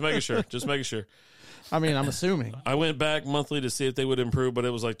 All right. Just making sure. I mean, I'm assuming. I went back monthly to see if they would improve, but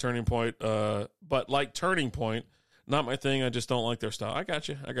it was like Turning Point. But like Turning Point, not my thing. I just don't like their style. I got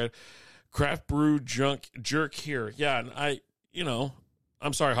you. Craft Brew Jerk here. Yeah, and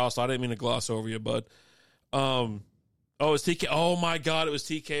I'm sorry, Hostile. I didn't mean to gloss over you, bud. It's TK. Oh my God, it was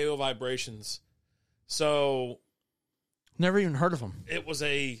TKO Vibrations. So, never even heard of them. It was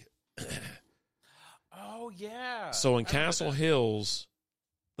a. Oh yeah. So in Castle Hills,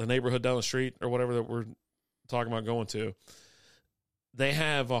 the neighborhood down the street or whatever that we're talking about going to, they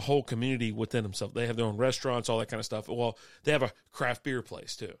have a whole community within themselves. They have their own restaurants, all that kind of stuff. Well, they have a craft beer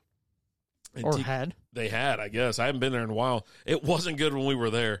place too. And They had, I guess. I haven't been there in a while. It wasn't good when we were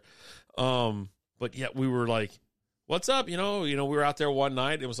there. But yet we were like, what's up? You know, we were out there one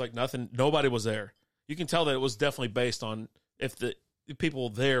night. It was like nothing. Nobody was there. You can tell that it was definitely based on if the people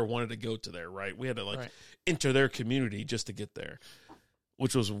there wanted to go to there, right? We had to enter their community just to get there,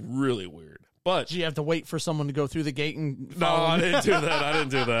 which was really weird. But did you have to wait for someone to go through the gate and follow I didn't do that. I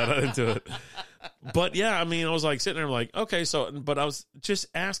didn't do it. But yeah, I mean, I was like sitting there, I'm like, okay, but I was just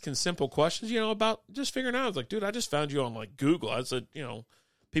asking simple questions, about just figuring out. I was like, dude, I just found you on like Google. I said,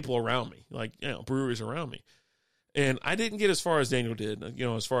 people around me, like, breweries around me. And I didn't get as far as Daniel did,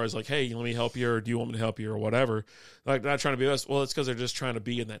 as far as like, hey, let me help you, or do you want me to help you, or whatever. Like, not trying to be us. Well, it's because they're just trying to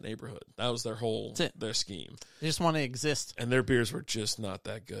be in that neighborhood. That was their their scheme. They just want to exist. And their beers were just not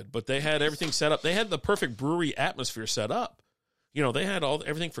that good. But they had everything set up. They had the perfect brewery atmosphere set up. They had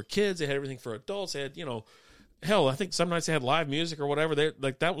everything for kids. They had everything for adults. They had, hell, I think some nights they had live music or whatever. They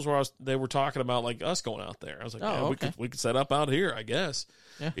like that was where they were talking about like us going out there. I was like, we could set up out here, I guess.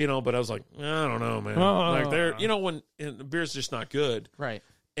 Yeah. You know, but I was like, I don't know, man. Like they're, you know, when the beer's just not good, right?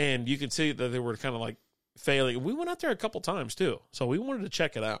 And you could see that they were kind of like failing. We went out there a couple times too, so we wanted to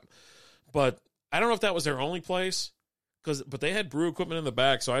check it out. But I don't know if that was their only place, but they had brew equipment in the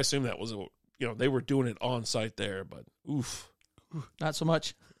back, so I assume that was, you know, they were doing it on site there. But oof, not so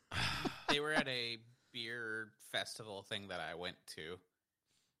much. They were at a beer festival thing that I went to,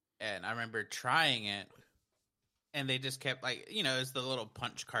 and I remember trying it, and they just kept like, you know, it's the little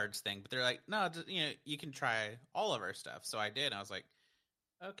punch cards thing, but they're like, no, just, you know, you can try all of our stuff. So I did. And I was like,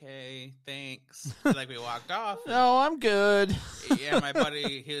 okay, thanks. Like we walked off. No, I'm good. Yeah, my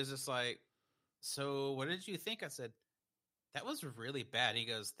buddy, he was just like, so what did you think? I said, that was really bad. He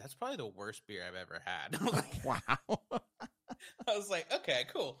goes, that's probably the worst beer I've ever had. I'm like, wow. I was like, okay,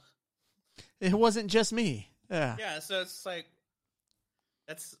 cool. It wasn't just me. Yeah. Yeah, so it's like,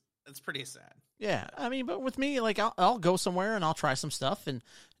 that's pretty sad. Yeah, I mean, but with me, like, I'll go somewhere and I'll try some stuff, and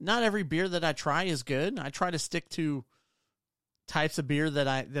not every beer that I try is good. I try to stick to types of beer that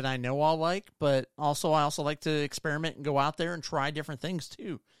I know I'll like, but I also like to experiment and go out there and try different things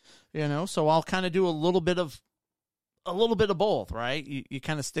too. You know, so I'll kind of do a little bit of both, right? You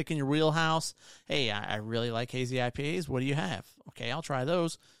kind of stick in your wheelhouse. Hey, I really like hazy IPAs. What do you have? Okay, I'll try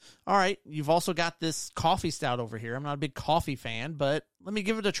those. All right, you've also got this coffee stout over here. I'm not a big coffee fan, but let me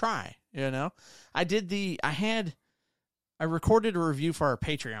give it a try. You know, I recorded a review for our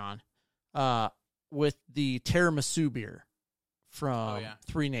Patreon with the tiramisu beer from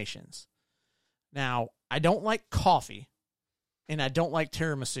Three Nations. Now, I don't like coffee, and I don't like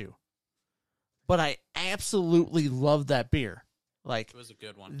tiramisu, but I absolutely love that beer. Like, it was a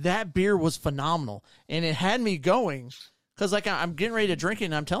good one. That beer was phenomenal, and it had me going because, like, I'm getting ready to drink it,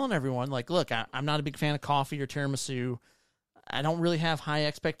 and I'm telling everyone, like, look, I'm not a big fan of coffee or tiramisu. I don't really have high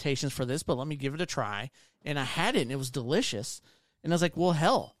expectations for this, but let me give it a try. And I had it, and it was delicious. And I was like, well,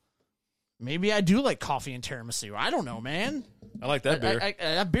 hell, maybe I do like coffee and tiramisu. I don't know, man. I like that beer.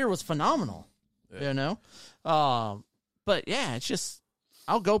 That beer was phenomenal, you know? But, yeah, it's just,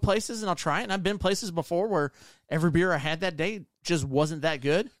 I'll go places and I'll try it. And I've been places before where every beer I had that day just wasn't that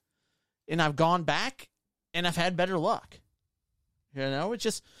good. And I've gone back, and I've had better luck. You know, it's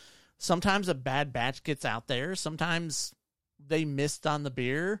just sometimes a bad batch gets out there. Sometimes they missed on the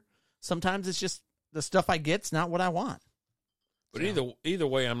beer. Sometimes it's just the stuff I get's not what I want. But either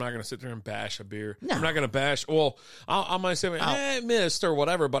way, I'm not going to sit there and bash a beer. No. I'm not going to bash. Well, I might say, I missed or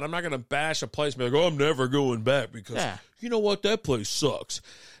whatever, but I'm not going to bash a place and be like, oh, I'm never going back because you know what, that place sucks.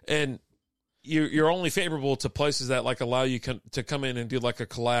 And you're only favorable to places that like allow you to come in and do like a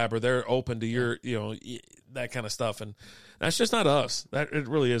collab, or they're open to your, you know, that kind of stuff. And that's just not us. That it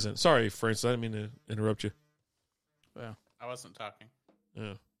really isn't. Sorry, Francis, I didn't mean to interrupt you. Yeah, I wasn't talking.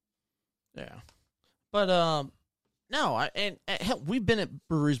 Yeah. But no, hell, we've been at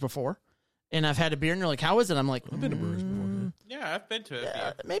breweries before, and I've had a beer, and you're like, how is it? I'm like, I've been to breweries before. Yeah, I've been to it.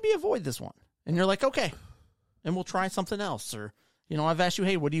 Yeah, maybe avoid this one. And you're like, okay, and we'll try something else. Or, you know, I've asked you,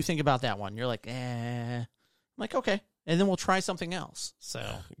 hey, what do you think about that one? You're like, I'm like, okay, and then we'll try something else. So,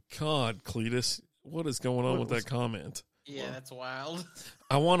 God, Cletus, what is going on with that comment? Yeah, that's wild.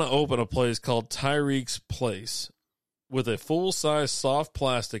 I want to open a place called Tyreek's Place with a full-size soft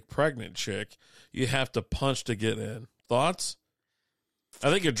plastic pregnant chick you have to punch to get in. Thoughts? I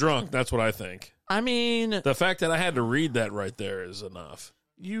think you're drunk. That's what I think. I mean, the fact that I had to read that right there is enough.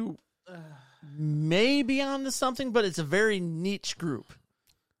 You may be onto something, but it's a very niche group.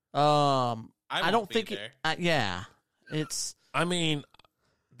 I don't think it's. I mean,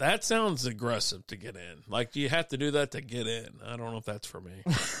 that sounds aggressive to get in. Like, you have to do that to get in. I don't know if that's for me.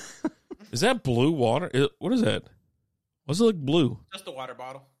 Is that blue water? What is that? What's it look blue? Just a water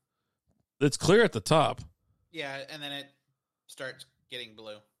bottle. It's clear at the top. Yeah, and then it starts getting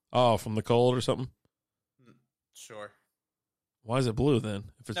blue. Oh, from the cold or something? Sure. Why is it blue then?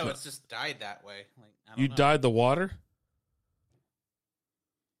 If it's just dyed that way. Like, I don't you know. dyed the water?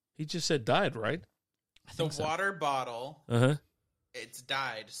 He just said dyed, right? The water bottle, it's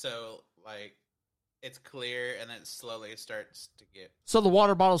dyed, so like it's clear, and then it slowly starts to get. So the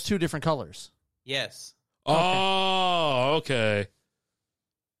water bottle's two different colors. Yes. Oh, okay.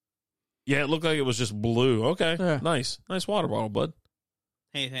 Yeah, it looked like it was just blue. Okay, nice water bottle, bud.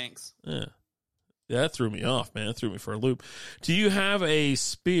 Hey, thanks. Yeah, that threw me off, man. It threw me for a loop. Do you have a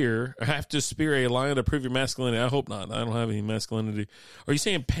spear? Or have to spear a lion to prove your masculinity? I hope not. I don't have any masculinity. Are you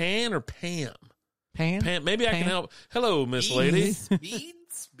saying Pan or Pam? Pan. Maybe I can help. Hello, Miss Lady.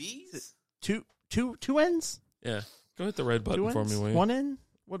 Beads. Two ends. Yeah, go hit the red button for me, will you? One end.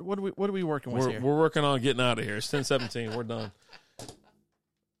 What are we working with here? We're working on getting out of here. It's 10:17. We're done.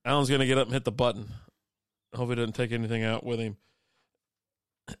 Alan's going to get up and hit the button. I hope he doesn't take anything out with him.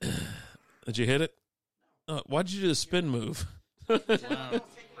 Did you hit it? Why'd you do the spin move?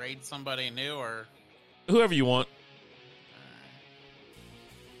 Raid somebody new or whoever you want.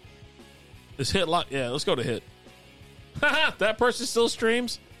 Is hit lock? Yeah, let's go to hit. That person still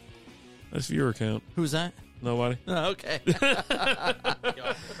streams. That's viewer count. Who's that? Nobody. Oh, okay. You'll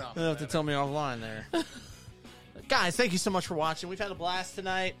have to tell me offline there. Guys, thank you so much for watching. We've had a blast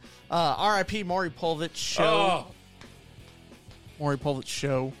tonight. R.I.P. Maury Povich show. Maury Povich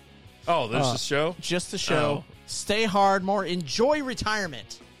show. Oh, there's a show? Just a show. Stay hard, more. Enjoy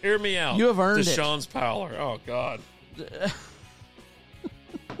retirement. Hear me out. You have earned it. Deshaun's Powler. Oh, God.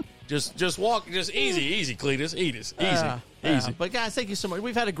 Just walk. Just easy, Cletus. Easy. But, guys, thank you so much.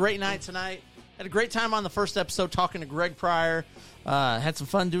 We've had a great night tonight. Had a great time on the first episode talking to Greg Pryor. Had some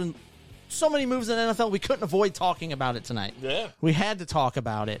fun doing so many moves in the NFL. We couldn't avoid talking about it tonight. Yeah. We had to talk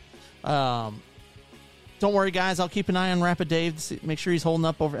about it. Don't worry, guys. I'll keep an eye on Rapid Dave to make sure he's holding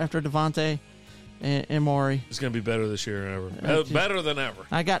up over after Devontae and Maury. It's going to be better this year than ever. Better than ever.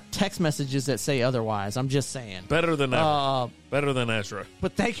 I got text messages that say otherwise. I'm just saying. Better than ever. Better than Ezra.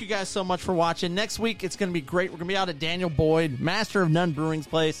 But thank you guys so much for watching. Next week, it's going to be great. We're going to be out at Daniel Boyd, Master of None Brewing's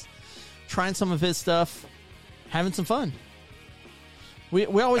place, trying some of his stuff, having some fun. We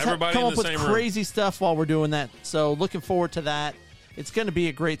always come up with crazy stuff while we're doing that. So looking forward to that. It's going to be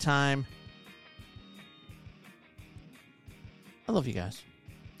a great time. I love you guys.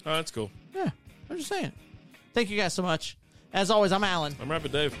 Oh, that's cool. Yeah, I'm just saying. Thank you guys so much. As always, I'm Alan. I'm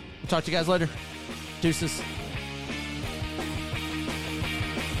Rapid Dave. We'll talk to you guys later. Deuces.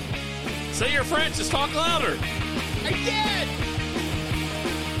 Say your French. Just talk louder. I did.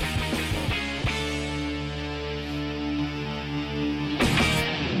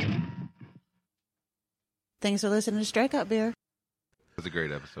 Thanks for listening to Strikeout Beer. It was a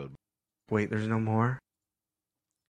great episode. Wait, there's no more?